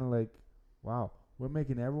be kind of like, wow, we're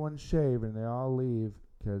making everyone shave and they all leave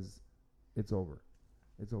because it's over.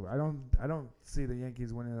 It's over. I don't see the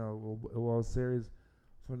Yankees winning a World Series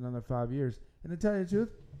for another 5 years. And to tell you the truth,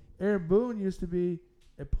 Aaron Boone used to be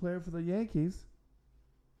a player for the Yankees.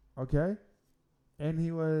 Okay, and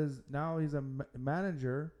now he's a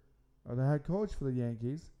manager or the head coach for the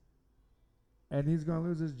Yankees, and he's going to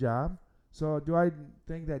lose his job. So do I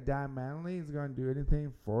think that Don Mattingly is going to do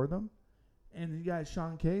anything for them? And you got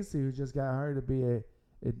Sean Casey, who just got hired to be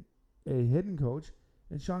a hitting coach,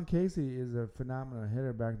 and Sean Casey is a phenomenal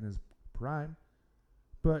hitter back in his prime.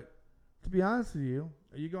 But to be honest with you,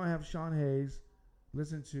 are you going to have Sean Hayes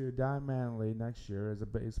listen to Don Mattingly next year as a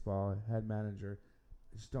baseball head manager?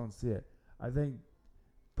 I just don't see it. I think,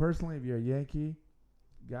 personally, if you're a Yankee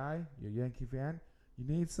guy, you're a Yankee fan, you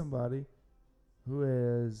need somebody who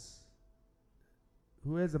is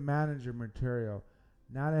a manager material,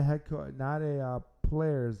 not a head coach, not a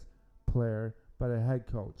player's player, but a head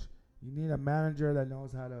coach. You need a manager that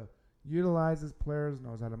knows how to utilize his players,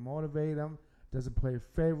 knows how to motivate them, doesn't play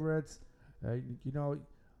favorites. You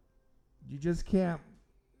just can't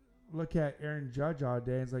look at Aaron Judge all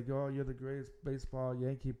day and it's like, oh, you're the greatest baseball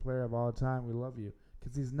Yankee player of all time. We love you.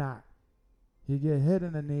 Because he's not. He get hit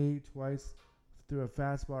in the knee twice through a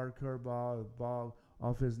fastball or curveball, a ball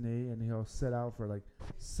off his knee, and he'll sit out for like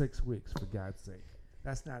 6 weeks, for God's sake.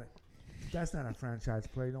 That's not a franchise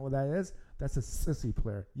player. You know what that is? That's a sissy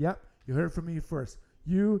player. Yep, you heard it from me first.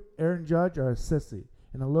 You, Aaron Judge, are a sissy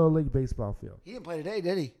in a little league baseball field. He didn't play today,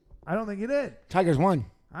 did he? I don't think he did. Tigers won.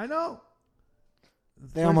 I know.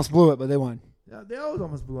 They almost blew it, but they won. Yeah, they always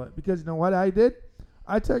almost blew it. Because you know what I did?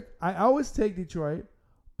 I always take Detroit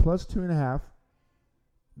plus 2.5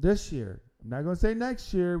 this year. I'm not going to say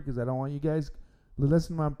next year because I don't want you guys to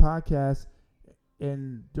listen to my podcast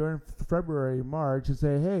during February, March and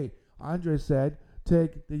say, hey, Andre said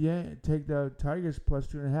take the Tigers plus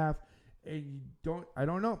 2.5. And I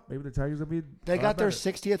don't know. Maybe the Tigers will be. They got their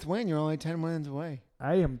 60th win. You're only 10 wins away.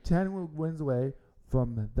 I am 10 wins away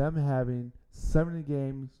from them having 70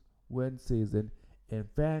 games win season, and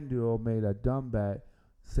FanDuel made a dumb bet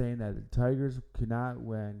saying that the Tigers could not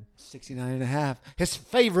win 69.5. His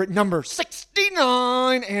favorite number,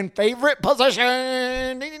 69, and favorite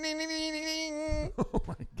position. Ding, ding, ding, ding, ding, ding. Oh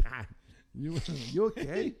my God! You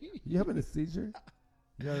okay? You having a seizure?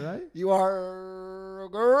 You all right? You are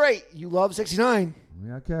great. You love 69.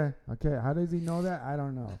 Okay. How does he know that? I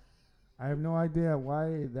don't know. I have no idea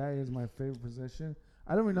why that is my favorite position.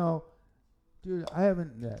 I don't even know. Dude, I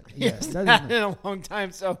haven't. Yes, not in a long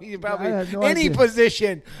time. So he probably no any idea.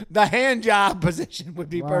 position, the hand job position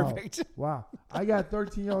would be perfect. Wow, I got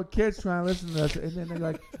 13-year-old kids trying to listen to this, and then they're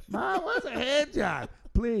like, "Mom, what's a hand job?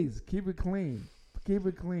 Please keep it clean. Keep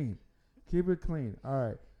it clean. Keep it clean." All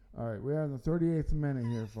right. We're on the 38th minute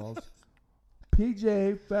here, folks.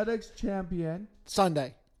 PJ FedEx champion.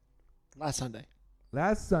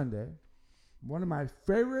 Last Sunday, one of my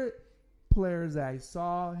favorite players, I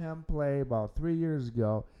saw him play about 3 years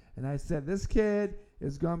ago, and I said, this kid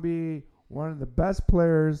is going to be one of the best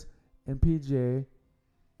players in PGA,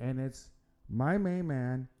 and it's my main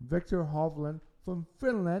man, Victor Hovland from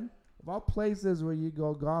Finland. Of all places where you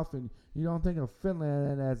go golfing, you don't think of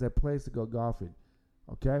Finland as a place to go golfing,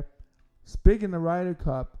 okay? Speaking of the Ryder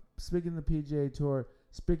Cup, speaking of the PGA Tour,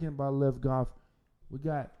 speaking about Live Golf, we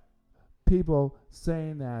got people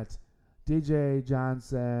saying that DJ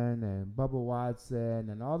Johnson and Bubba Watson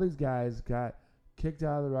and all these guys got kicked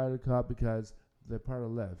out of the Ryder Cup because they're part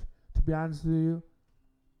of Live. To be honest with you,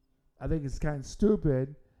 I think it's kind of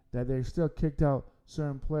stupid that they still kicked out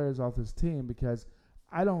certain players off this team because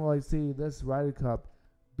I don't really see this Ryder Cup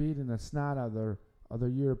beating the snot out of the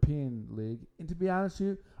European League. And to be honest with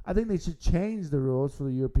you, I think they should change the rules for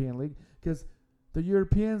the European League because The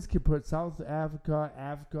Europeans can put South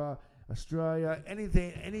Africa, Australia,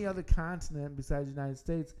 anything, any other continent besides the United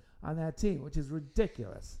States on that team, which is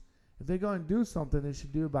ridiculous. If they're going to do something, they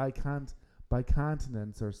should do by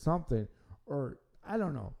continents or something, or I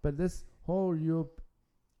don't know. But this whole Europe,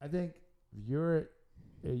 I think if you're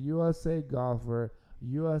a USA golfer,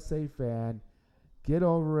 USA fan, get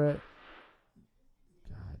over it.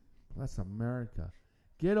 God bless America.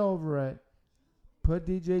 Get over it. Put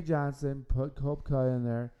DJ Johnson, put Kopka in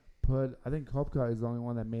there. I think Kopka is the only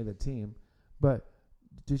one that made the team. But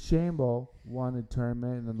DeChambeau won the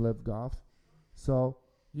tournament in the Live Golf. So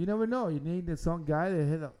you never know. You need some guy that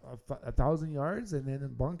hit 1,000 yards and then a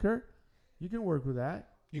bunker. You can work with that.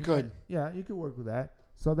 You could. Yeah, you could work with that.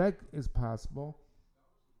 So that is possible.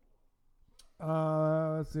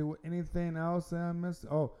 Let's see. Anything else that I missed?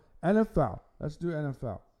 Oh, NFL. Let's do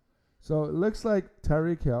NFL. So it looks like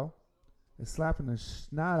Tyreek Hill is slapping the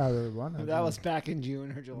snot out of everyone. That was back in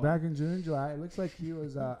June or July. Back in June and July. It looks like he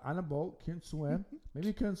was on a boat, couldn't swim. Maybe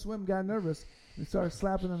he couldn't swim, got nervous, and started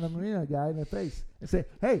slapping the marina guy in the face and say,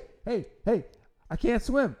 hey, I can't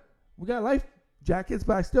swim. We got life jackets,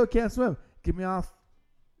 but I still can't swim. Get me off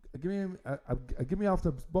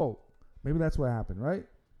the boat. Maybe that's what happened, right?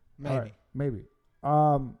 Maybe. Right, maybe.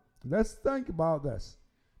 Let's think about this.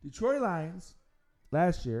 Detroit Lions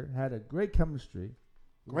last year had a great chemistry.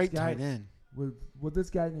 Great tight end. With this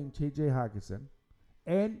guy named T.J. Hawkinson.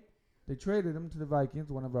 And they traded him to the Vikings,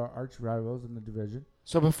 one of our arch rivals in the division.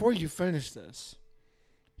 So before you finish this,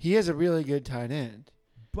 he is a really good tight end.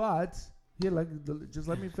 But, just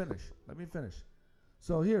let me finish. Let me finish.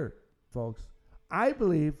 So here, folks, I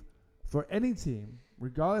believe for any team,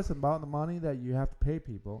 regardless about the money that you have to pay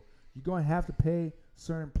people, you're going to have to pay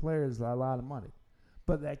certain players a lot of money.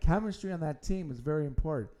 But that chemistry on that team is very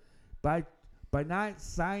important. By not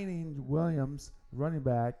signing Williams, running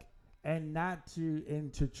back, and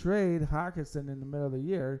to trade Hawkinson in the middle of the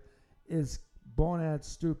year is bonehead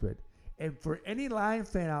stupid. And for any Lion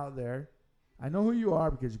fan out there, I know who you are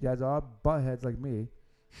because you guys are all buttheads like me.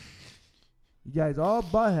 You guys all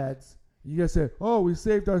buttheads. You guys say, oh, we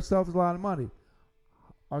saved ourselves a lot of money.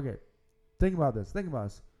 Okay, think about this. Think about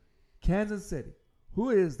this. Kansas City.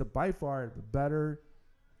 Who is by far the better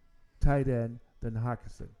tight end than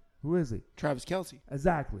Hawkinson? Who is he? Travis Kelce.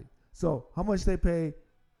 Exactly. So how much they pay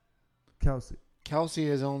Kelce? Kelce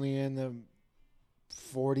is only in the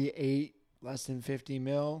 48, less than 50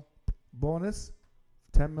 mil. Bonus?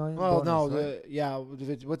 10 million? Well, bonus, no.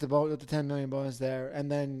 Right? With the 10 million bonus there.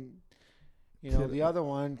 And then, the other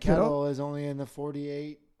one, Kittle? Kettle, is only in the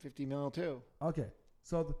 48, 50 mil too. Okay.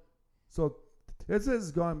 So this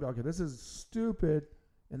is going. Okay, this is stupid.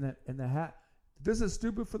 This is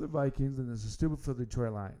stupid for the Vikings, and this is stupid for the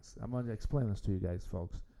Detroit Lions. I'm going to explain this to you guys,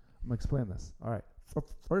 folks. I'm going to explain this. All right.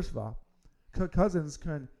 First of all, Kirk Cousins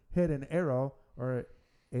couldn't hit an arrow or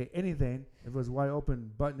anything if it was wide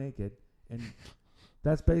open, butt naked, and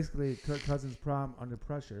that's basically Kirk Cousins' problem under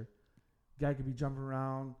pressure. Guy could be jumping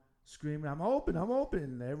around, screaming, I'm open,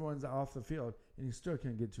 and everyone's off the field, and you still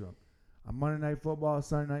can't get to him. On Monday Night Football,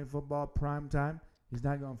 Sunday Night Football, prime time, he's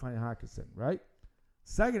not going to find Hawkinson, right?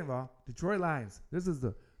 Second of all, Detroit Lions. This is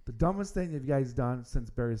the dumbest thing you guys done since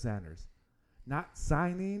Barry Sanders. Not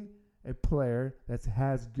signing a player that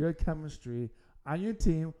has good chemistry on your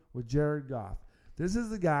team with Jared Goff. This is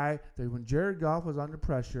the guy that when Jared Goff was under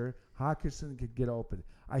pressure, Hawkinson could get open.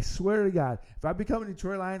 I swear to God, if I become a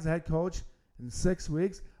Detroit Lions head coach in 6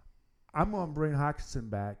 weeks, I'm going to bring Hawkinson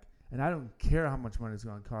back, and I don't care how much money it's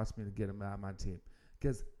going to cost me to get him out of my team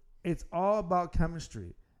because it's all about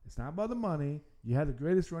chemistry. It's not about the money. You had the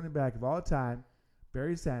greatest running back of all time,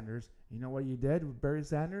 Barry Sanders. You know what you did with Barry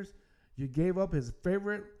Sanders? You gave up his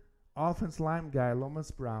favorite offense line guy, Lomas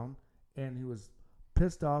Brown, and he was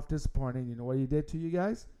pissed off, disappointed. You know what he did to you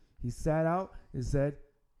guys? He sat out and said,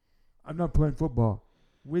 I'm not playing football.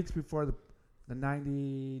 Weeks before the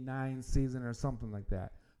 99 season or something like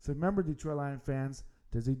that. So remember, Detroit Lions fans,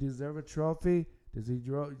 does he deserve a trophy?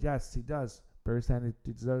 Yes, he does. Barry Sanders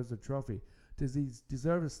deserves a trophy. Does he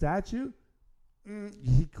deserve a statue?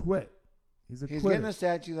 He quit. He's getting a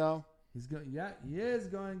statue, though. He is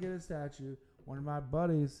going to get a statue. One of my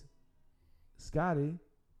buddies, Scotty,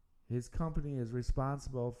 his company is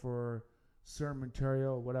responsible for certain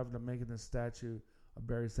material, whatever, to making the statue of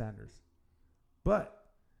Barry Sanders. But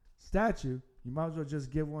statue, you might as well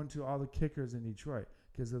just give one to all the kickers in Detroit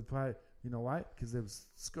because they'll probably, you know why? Because they've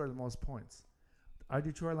scored the most points. Our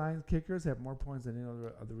Detroit Lions kickers have more points than any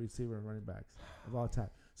other of the receiver and running backs of all time.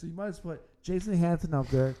 So you might as well put Jason Hanson up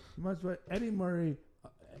there. You might as well put Eddie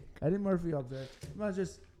Murphy up there. You might as well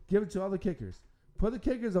just give it to all the kickers. Put the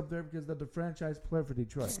kickers up there because they're the franchise player for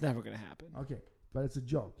Detroit. It's never going to happen. Okay. but it's a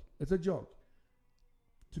joke. It's a joke.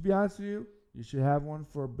 To be honest with you, you should have one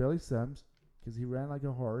for Billy Sims because he ran like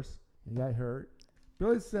a horse and got hurt.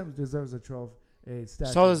 Billy Sims deserves a trophy.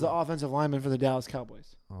 So does the offensive lineman for the Dallas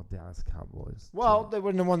Cowboys. Oh, Dallas Cowboys. Well, they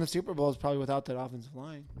wouldn't have won the Super Bowls probably without that offensive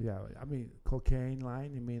line. Yeah, I mean, cocaine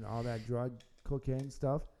line. You mean all that cocaine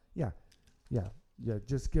stuff? Yeah.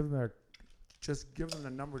 Just give them the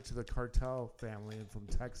number to the cartel family from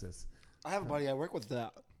Texas. I have a buddy I work with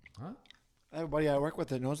that. Huh? I have a buddy I work with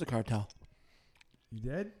that knows the cartel. You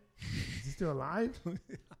did? Is he still alive?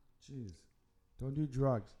 Jeez. Don't do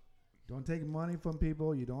drugs. Don't take money from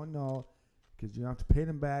people you don't know because you have to pay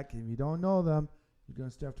them back. If you don't know them, you're going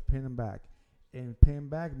to still have to pay them back. And paying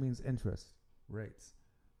back means interest rates.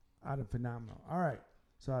 Phenomenal. All right.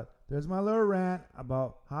 So there's my little rant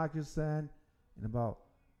about Hawkinson and about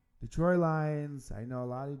Detroit Lions. I know a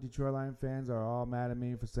lot of Detroit Lion fans are all mad at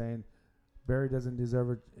me for saying Barry doesn't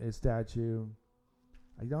deserve a statue.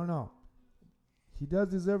 I don't know. He does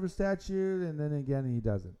deserve a statue, and then again, he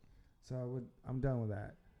doesn't. So I'm done with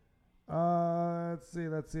that. Let's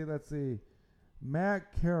see.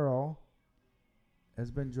 Matt Carroll has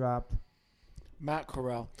been dropped. Matt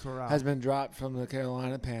Corral has been dropped from the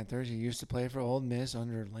Carolina Panthers. He used to play for Ole Miss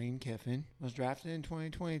under Lane Kiffin. Was drafted in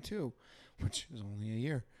 2022, which is only a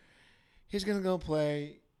year. He's going to go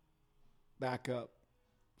play backup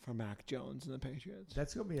for Mac Jones and the Patriots.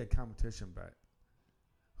 That's going to be a competition bet.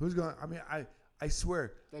 Who's going – I mean, I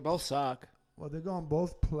swear. They both suck. Well, they're going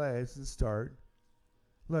both play to start.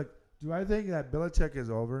 Look, do I think that Belichick is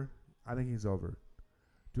over? I think he's over.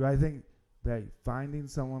 Do I think that finding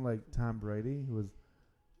someone like Tom Brady, who was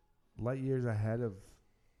light years ahead of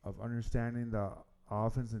understanding the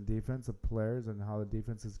offense and defense of players and how the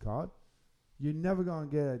defense is called, you're never going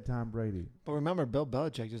to get a Tom Brady. But remember, Bill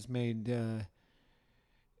Belichick just made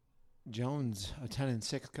Jones a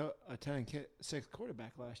 10-6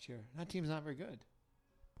 quarterback last year. That team's not very good.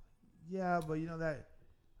 Yeah, but I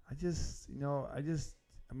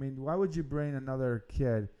mean, why would you bring another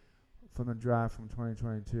kid from the draft from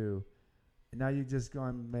 2022, and now you just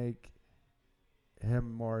going to make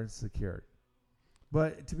him more insecure?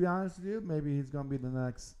 But to be honest with you, maybe he's going to be the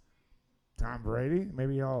next Tom Brady.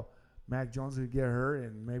 Maybe Mac Jones could get hurt,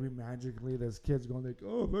 and maybe magically this kid's going to think,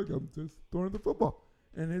 oh, look, I'm just throwing the football.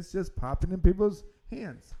 And it's just popping in people's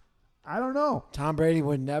hands. I don't know. Tom Brady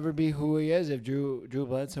would never be who he is if Drew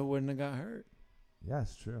Bledsoe wouldn't have got hurt. Yeah,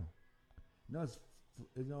 it's true. What's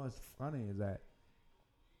funny is that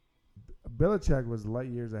Belichick was light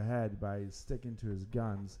years ahead by sticking to his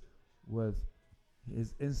guns with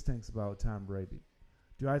his instincts about Tom Brady.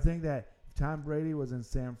 Do I think that if Tom Brady was in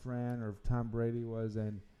San Fran or if Tom Brady was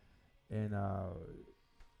in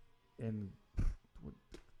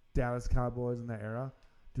Dallas Cowboys in that era,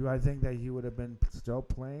 do I think that he would have been still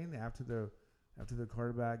playing after the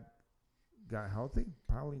quarterback got healthy?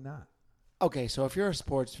 Probably not. Okay, so if you're a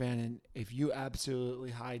sports fan and if you absolutely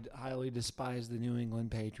highly despise the New England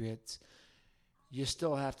Patriots, you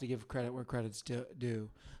still have to give credit where credit's due.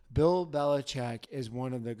 Bill Belichick is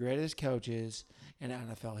one of the greatest coaches in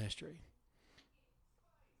NFL history.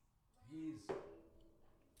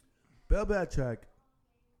 Bill Belichick,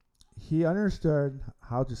 he understood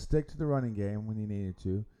how to stick to the running game when he needed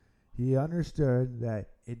to. He understood that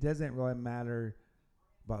it doesn't really matter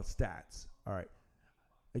about stats. All right.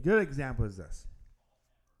 A good example is this.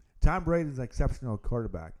 Tom Brady is an exceptional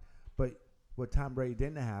quarterback, but what Tom Brady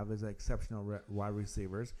didn't have is exceptional wide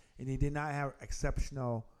receivers, and he did not have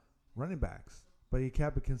exceptional running backs, but he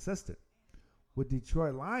kept it consistent. With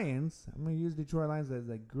Detroit Lions, I'm going to use Detroit Lions as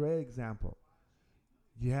a great example.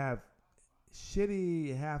 You have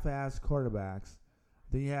shitty, half-ass quarterbacks.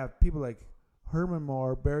 Then you have people like Herman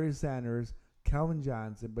Moore, Barry Sanders, Calvin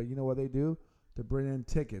Johnson, but you know what they do? They bring in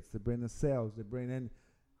tickets. They bring in sales. They bring in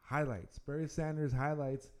highlights. Barry Sanders'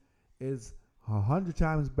 highlights is 100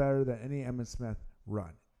 times better than any Emmitt Smith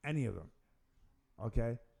run. Any of them.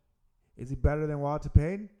 Okay? Is he better than Walter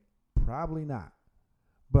Payton? Probably not.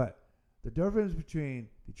 But the difference between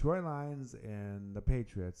Detroit Lions and the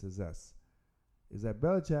Patriots is this. Is that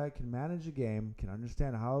Belichick can manage a game, can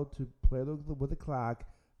understand how to play with the clock,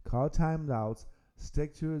 call timeouts,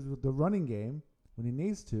 stick to the running game when he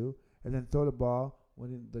needs to, and then throw the ball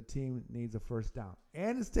when the team needs a first down.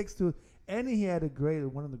 And it sticks to, and he had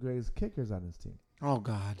one of the greatest kickers on his team. Oh,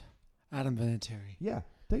 God. Adam Vinatieri. Yeah,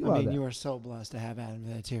 think about that. You are so blessed to have Adam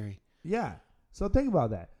Vinatieri. Yeah, so think about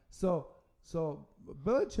that. So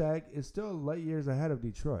Belichick is still light years ahead of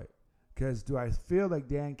Detroit. Because do I feel like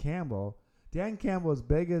Dan Campbell's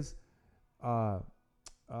biggest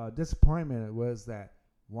disappointment was that,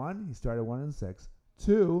 1, he started 1-6.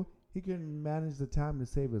 2, he couldn't manage the time to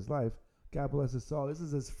save his life. God bless his soul. This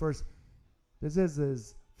is his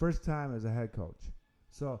first time as a head coach.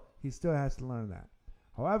 So he still has to learn that.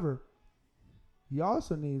 However, he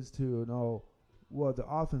also needs to know what the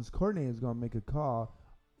offense coordinator is going to make a call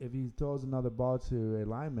if he throws another ball to a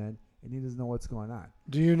lineman and he doesn't know what's going on.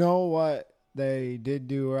 Do you know what they did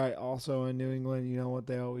do right also in New England? You know what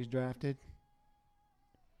they always drafted?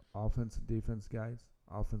 Offense and defense guys.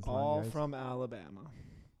 All from Alabama.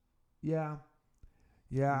 Yeah.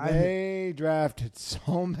 They drafted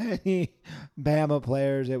so many Bama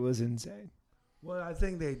players. It was insane. Well, I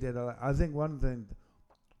think they did. I think one of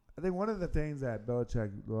the things that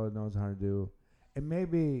Belichick really knows how to do, and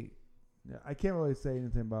maybe I can't really say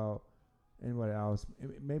anything about anybody else.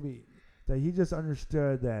 Maybe that he just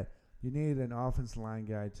understood that you need an offensive line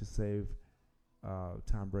guy to save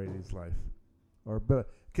Tom Brady's life,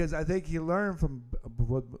 because I think he learned from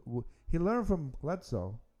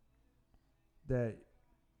Bledsoe that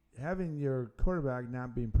having your quarterback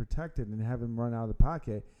not being protected and having him run out of the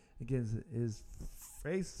pocket and get his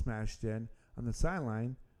face smashed in on the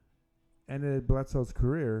sideline ended Bledsoe's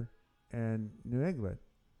career in New England.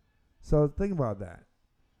 So think about that.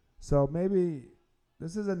 So maybe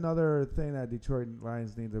this is another thing that Detroit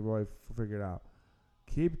Lions need to really figure out.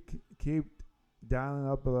 Keep dialing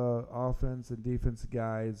up the offense and defense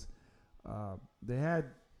guys.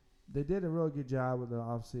 They did a really good job with the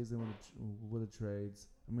offseason with the trades.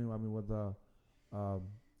 I mean with the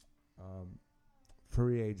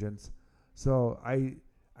free agents. So I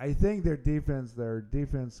think their defense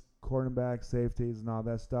cornerback, safeties, and all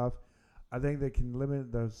that stuff, I think they can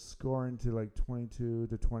limit the scoring to like 22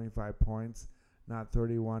 to 25 points, not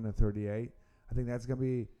 31 to 38. I think that's gonna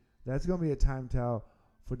be a time tell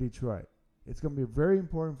for Detroit. It's gonna be very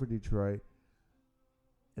important for Detroit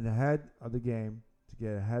in the head of the game to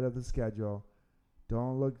get ahead of the schedule.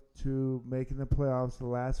 Don't look to making the playoffs the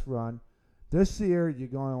last run. This year, you're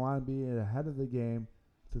going to want to be ahead of the game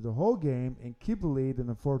through the whole game and keep the lead in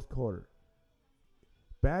the fourth quarter.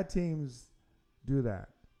 Bad teams do that.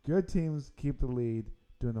 Good teams keep the lead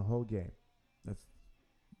during the whole game.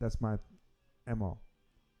 That's my MO.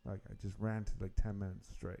 Like I just ranted like 10 minutes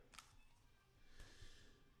straight.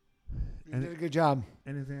 You did a good job.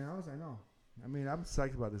 Anything else? I know. I mean, I'm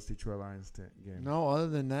psyched about this Detroit Lions game. No, other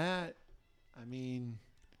than that, I mean.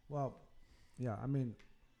 Well, yeah, I mean.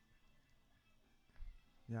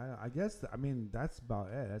 Yeah, I guess. That's about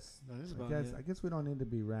it. That is about it. I guess we don't need to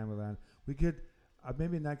be rambling. We could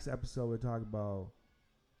maybe next episode we'll talk about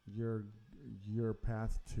your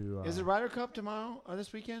path to. Is it Ryder Cup tomorrow or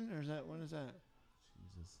this weekend, or is that when is that?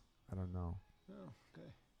 Jesus, I don't know. Oh, okay.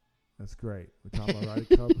 That's great. We're talking about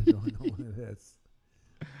Ryder Cup. We don't know when it is.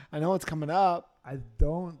 I know it's coming up.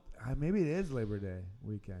 Maybe it is Labor Day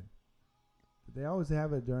weekend. But they always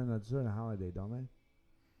have it during a certain holiday, don't they?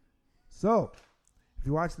 So, if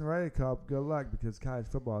you're watching the Ryder Cup, good luck because college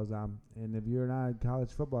football is on. And if you're not a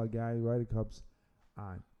college football guy, Ryder Cup's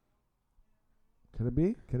on. Could it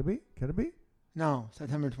be? No,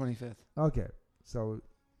 September 25th. Okay. So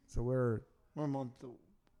we're a month.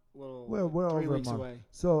 We're 3 over weeks a month away.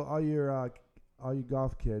 So all you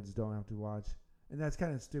golf kids don't have to watch. And that's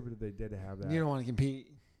kind of stupid if they did have that. You don't want to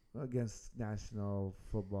compete against National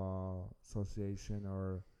Football Association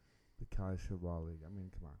or the College Football League. I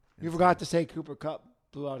mean, come on. You forgot to say Cooper Kupp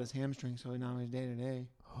blew out his hamstring, so now he's day-to-day.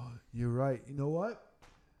 You're right. You know what?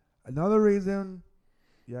 Another reason.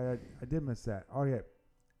 Yeah, I did miss that. Okay.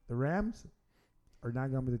 The Rams are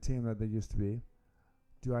not going to be the team that they used to be.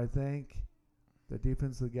 Do I think the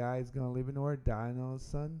defensive guy is going to leave anywhere? Dino's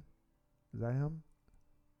son? Is that him?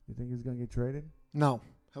 You think he's going to get traded? No.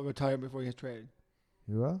 He'll retire before he gets traded.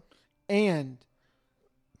 You will? And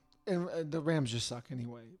the Rams just suck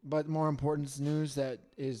anyway. But more important news that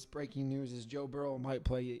is breaking news is Joe Burrow might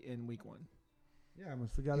play in Week 1. Yeah, I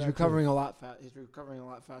almost forgot. He's recovering a lot He's recovering a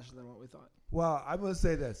lot faster than what we thought. Well, I'm going to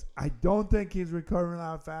say this. I don't think he's recovering a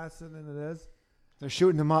lot faster than it is. They're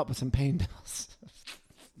shooting him up with some pain pills.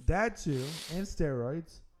 That too, and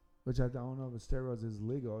steroids, which I don't know if steroids is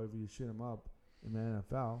legal if you shoot him up in the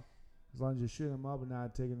NFL. As long as you shoot him up and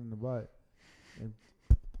not taking it in the butt and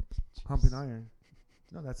pumping iron.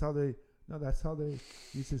 That's how they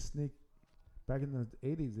used to sneak. Back in the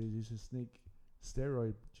 80s, they used to sneak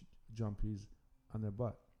steroid jumpies on their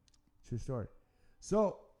butt. True story.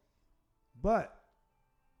 So, but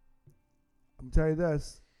I'm telling you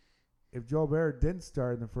this. If Joe Burrow didn't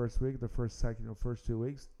start in the first week, the first 2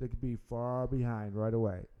 weeks, they could be far behind right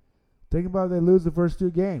away. Think about if they lose the first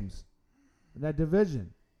 2 games in that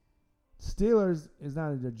division. Steelers is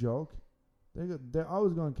not a joke. They're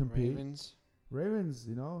always going to compete. Ravens,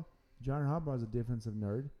 John Harbaugh's a defensive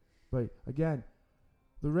nerd. But, again,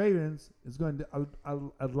 the Ravens is going to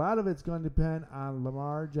a lot of it's going to depend on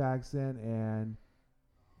Lamar Jackson and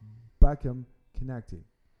Beckham connecting.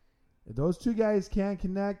 If those two guys can't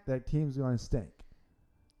connect, that team's going to stink.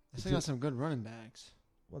 They still got some good running backs.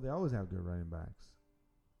 Well, they always have good running backs.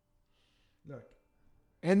 Look.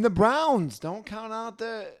 And the Browns, don't count out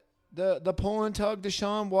the pull and tug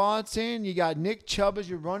Deshaun Watson. You got Nick Chubb as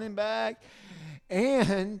your running back.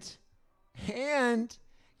 And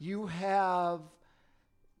you have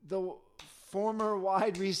the former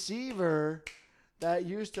wide receiver that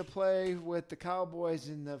used to play with the Cowboys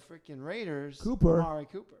and the freaking Raiders. Amari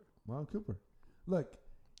Cooper. Well, Cooper. Look.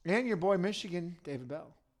 And your boy Michigan, David Bell.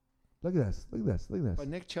 Look at this. Look at this. Look at this. But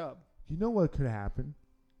Nick Chubb. You know what could happen?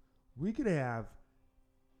 We could have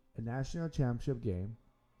a national championship game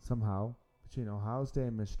somehow between Ohio State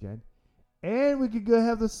and Michigan. And we could go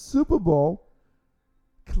have the Super Bowl,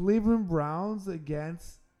 Cleveland Browns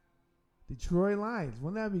against Detroit Lions.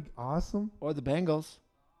 Wouldn't that be awesome? Or the Bengals.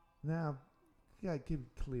 Now, you got to keep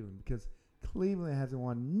Cleveland because Cleveland hasn't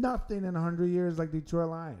won nothing in 100 years like Detroit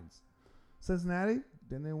Lions. Cincinnati,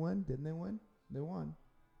 didn't they win? Didn't they win? They won.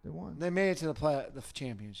 They won. They made it to the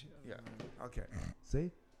championship. Yeah. Okay. See?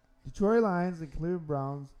 Detroit Lions and Cleveland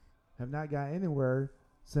Browns have not got anywhere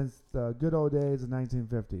since the good old days of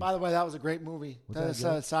 1950. By the way, that was a great movie. That's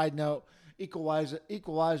a side note.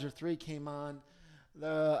 Equalizer 3 came on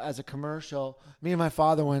as a commercial. Me and my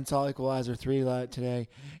father went and saw Equalizer 3 today,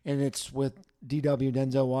 and it's with D.W.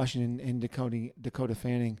 Denzel Washington and Dakota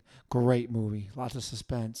Fanning. Great movie. Lots of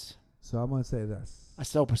suspense. So I'm going to say this. I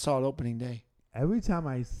still saw it opening day. Every time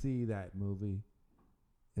I see that movie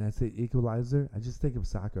and I say Equalizer, I just think of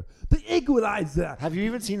soccer. The Equalizer! Have you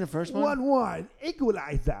even seen the first one? 1-1.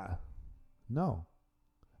 Equalizer. No.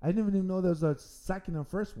 I didn't even know there was a second and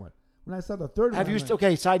first one. When I saw the third one.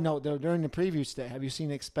 Okay, side note, though, during the preview today, have you seen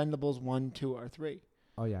Expendables 1, 2, or 3?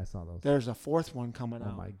 Oh, yeah, I saw those. There's a fourth one coming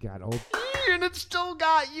out. Oh, my God. And it's still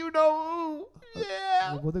got you-know-who.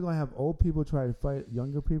 Yeah. Well, they're going to have old people try to fight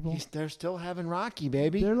younger people? They're still having Rocky,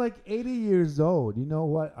 baby. They're like 80 years old. You know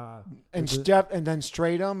what? And then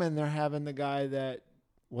Stratum, and they're having the guy that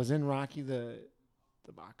was in Rocky, the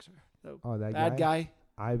boxer. That bad guy?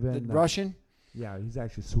 Ivan. The Russian? Yeah, he's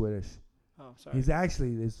actually Swedish. Oh, sorry. He's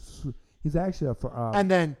actually and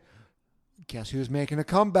then guess who's making a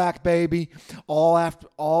comeback, baby?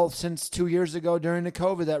 All since 2 years ago during the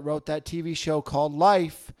COVID that wrote that TV show called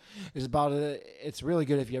Life. It's really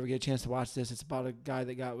good if you ever get a chance to watch this. It's about a guy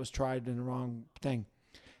that was tried in the wrong thing.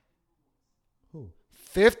 Who?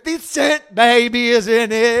 50 Cent, baby, is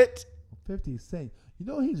in it. 50 Cent. You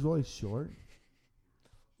know he's really short.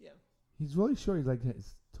 Yeah. He's really short. He's like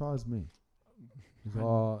as tall as me.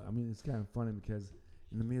 It's kind of funny because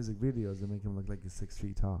in the music videos they make him look like he's 6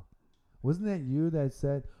 feet tall. Wasn't that you that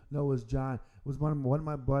said? No, it was John. It was one of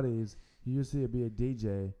my buddies. He used to be a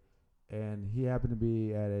DJ, and he happened to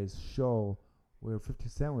be at a show where 50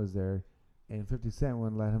 Cent was there, and 50 Cent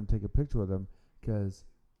wouldn't let him take a picture with him because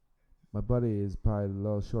my buddy is probably a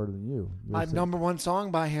little shorter than you. My number one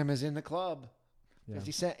song by him is In the Club. Yeah.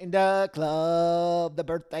 50 Cent in the Club, the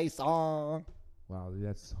birthday song. Wow,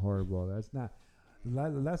 that's horrible. That's not.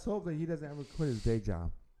 Let's hope that he doesn't ever quit his day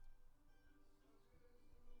job.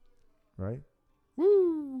 Right?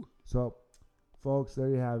 Woo! So, folks, there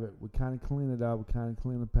you have it. We kind of cleaned it up. We kind of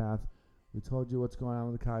cleaned the path. We told you what's going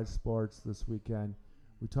on with the college sports this weekend.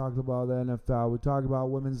 We talked about the NFL. We talked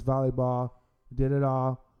about women's volleyball. We did it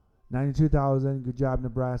all. 92,000. Good job,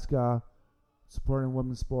 Nebraska. Supporting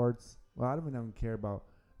women's sports. Well, I don't even care about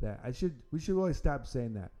that. We should really stop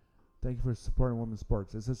saying that. Thank you for supporting women's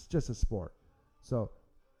sports. It's just a sport. So,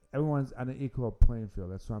 everyone's on an equal playing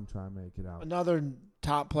field. That's what I'm trying to make it out. Another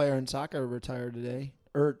top player in soccer retired today,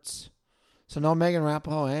 Ertz. So no Megan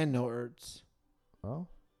Rapinoe and no Ertz. Oh?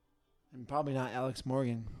 And probably not Alex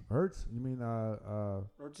Morgan. Ertz? You mean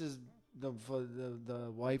Ertz is the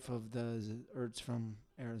wife of the Ertz from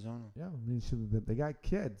Arizona. Yeah, I mean they got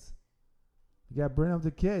kids. You got to bring up the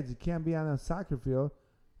kids. You can't be on a soccer field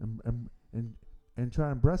and try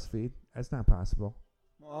and breastfeed. That's not possible.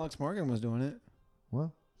 Well, Alex Morgan was doing it.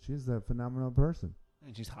 Well, she's a phenomenal person.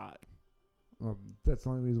 And she's hot. Well, that's the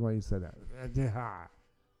only reason why you said that. Hot.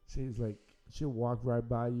 She's like, she'll walk right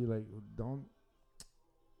by you like, don't.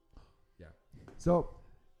 Yeah. So,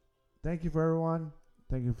 thank you for everyone.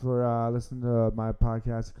 Thank you for listening to my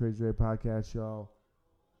podcast, the Crazy Ray Podcast Show.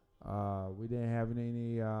 We didn't have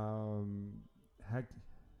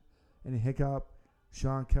any hiccup.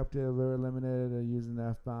 Sean kept it very limited using the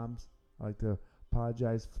F-bombs. I like to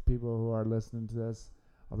apologize for people who are listening to this.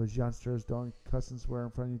 All those youngsters, don't cuss and swear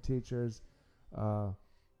in front of your teachers.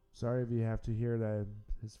 Sorry if you have to hear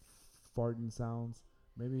his farting sounds.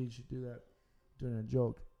 Maybe you should do that during a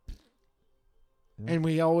joke. You know? And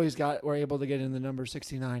were able to get in the number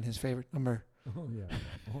 69, his favorite number. Oh yeah.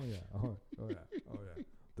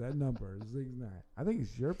 That number is 69. I think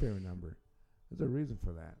it's your favorite number. There's a reason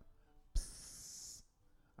for that. Psst.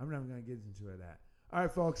 I'm not going to get into that. All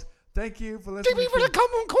right, folks. Thank you for listening. DB for the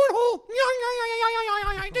cornhole.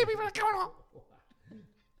 DB for the cornhole.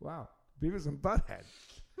 Wow. Beavis and Butthead.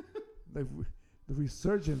 the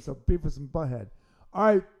resurgence of Beavis and Butthead. All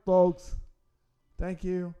right, folks. Thank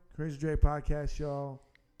you. Crazy Dre Podcast Show.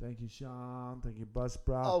 Thank you, Sean. Thank you,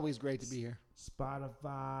 Buzzsprout. Always great to be here.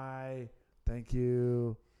 Spotify. Thank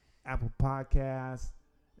you. Apple Podcasts.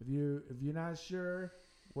 If you're not sure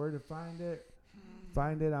where to find it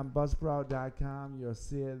on buzzsprout.com. You'll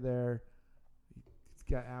see it there. It's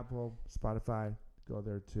got Apple, Spotify. Go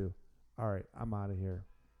there too. All right, I'm out of here.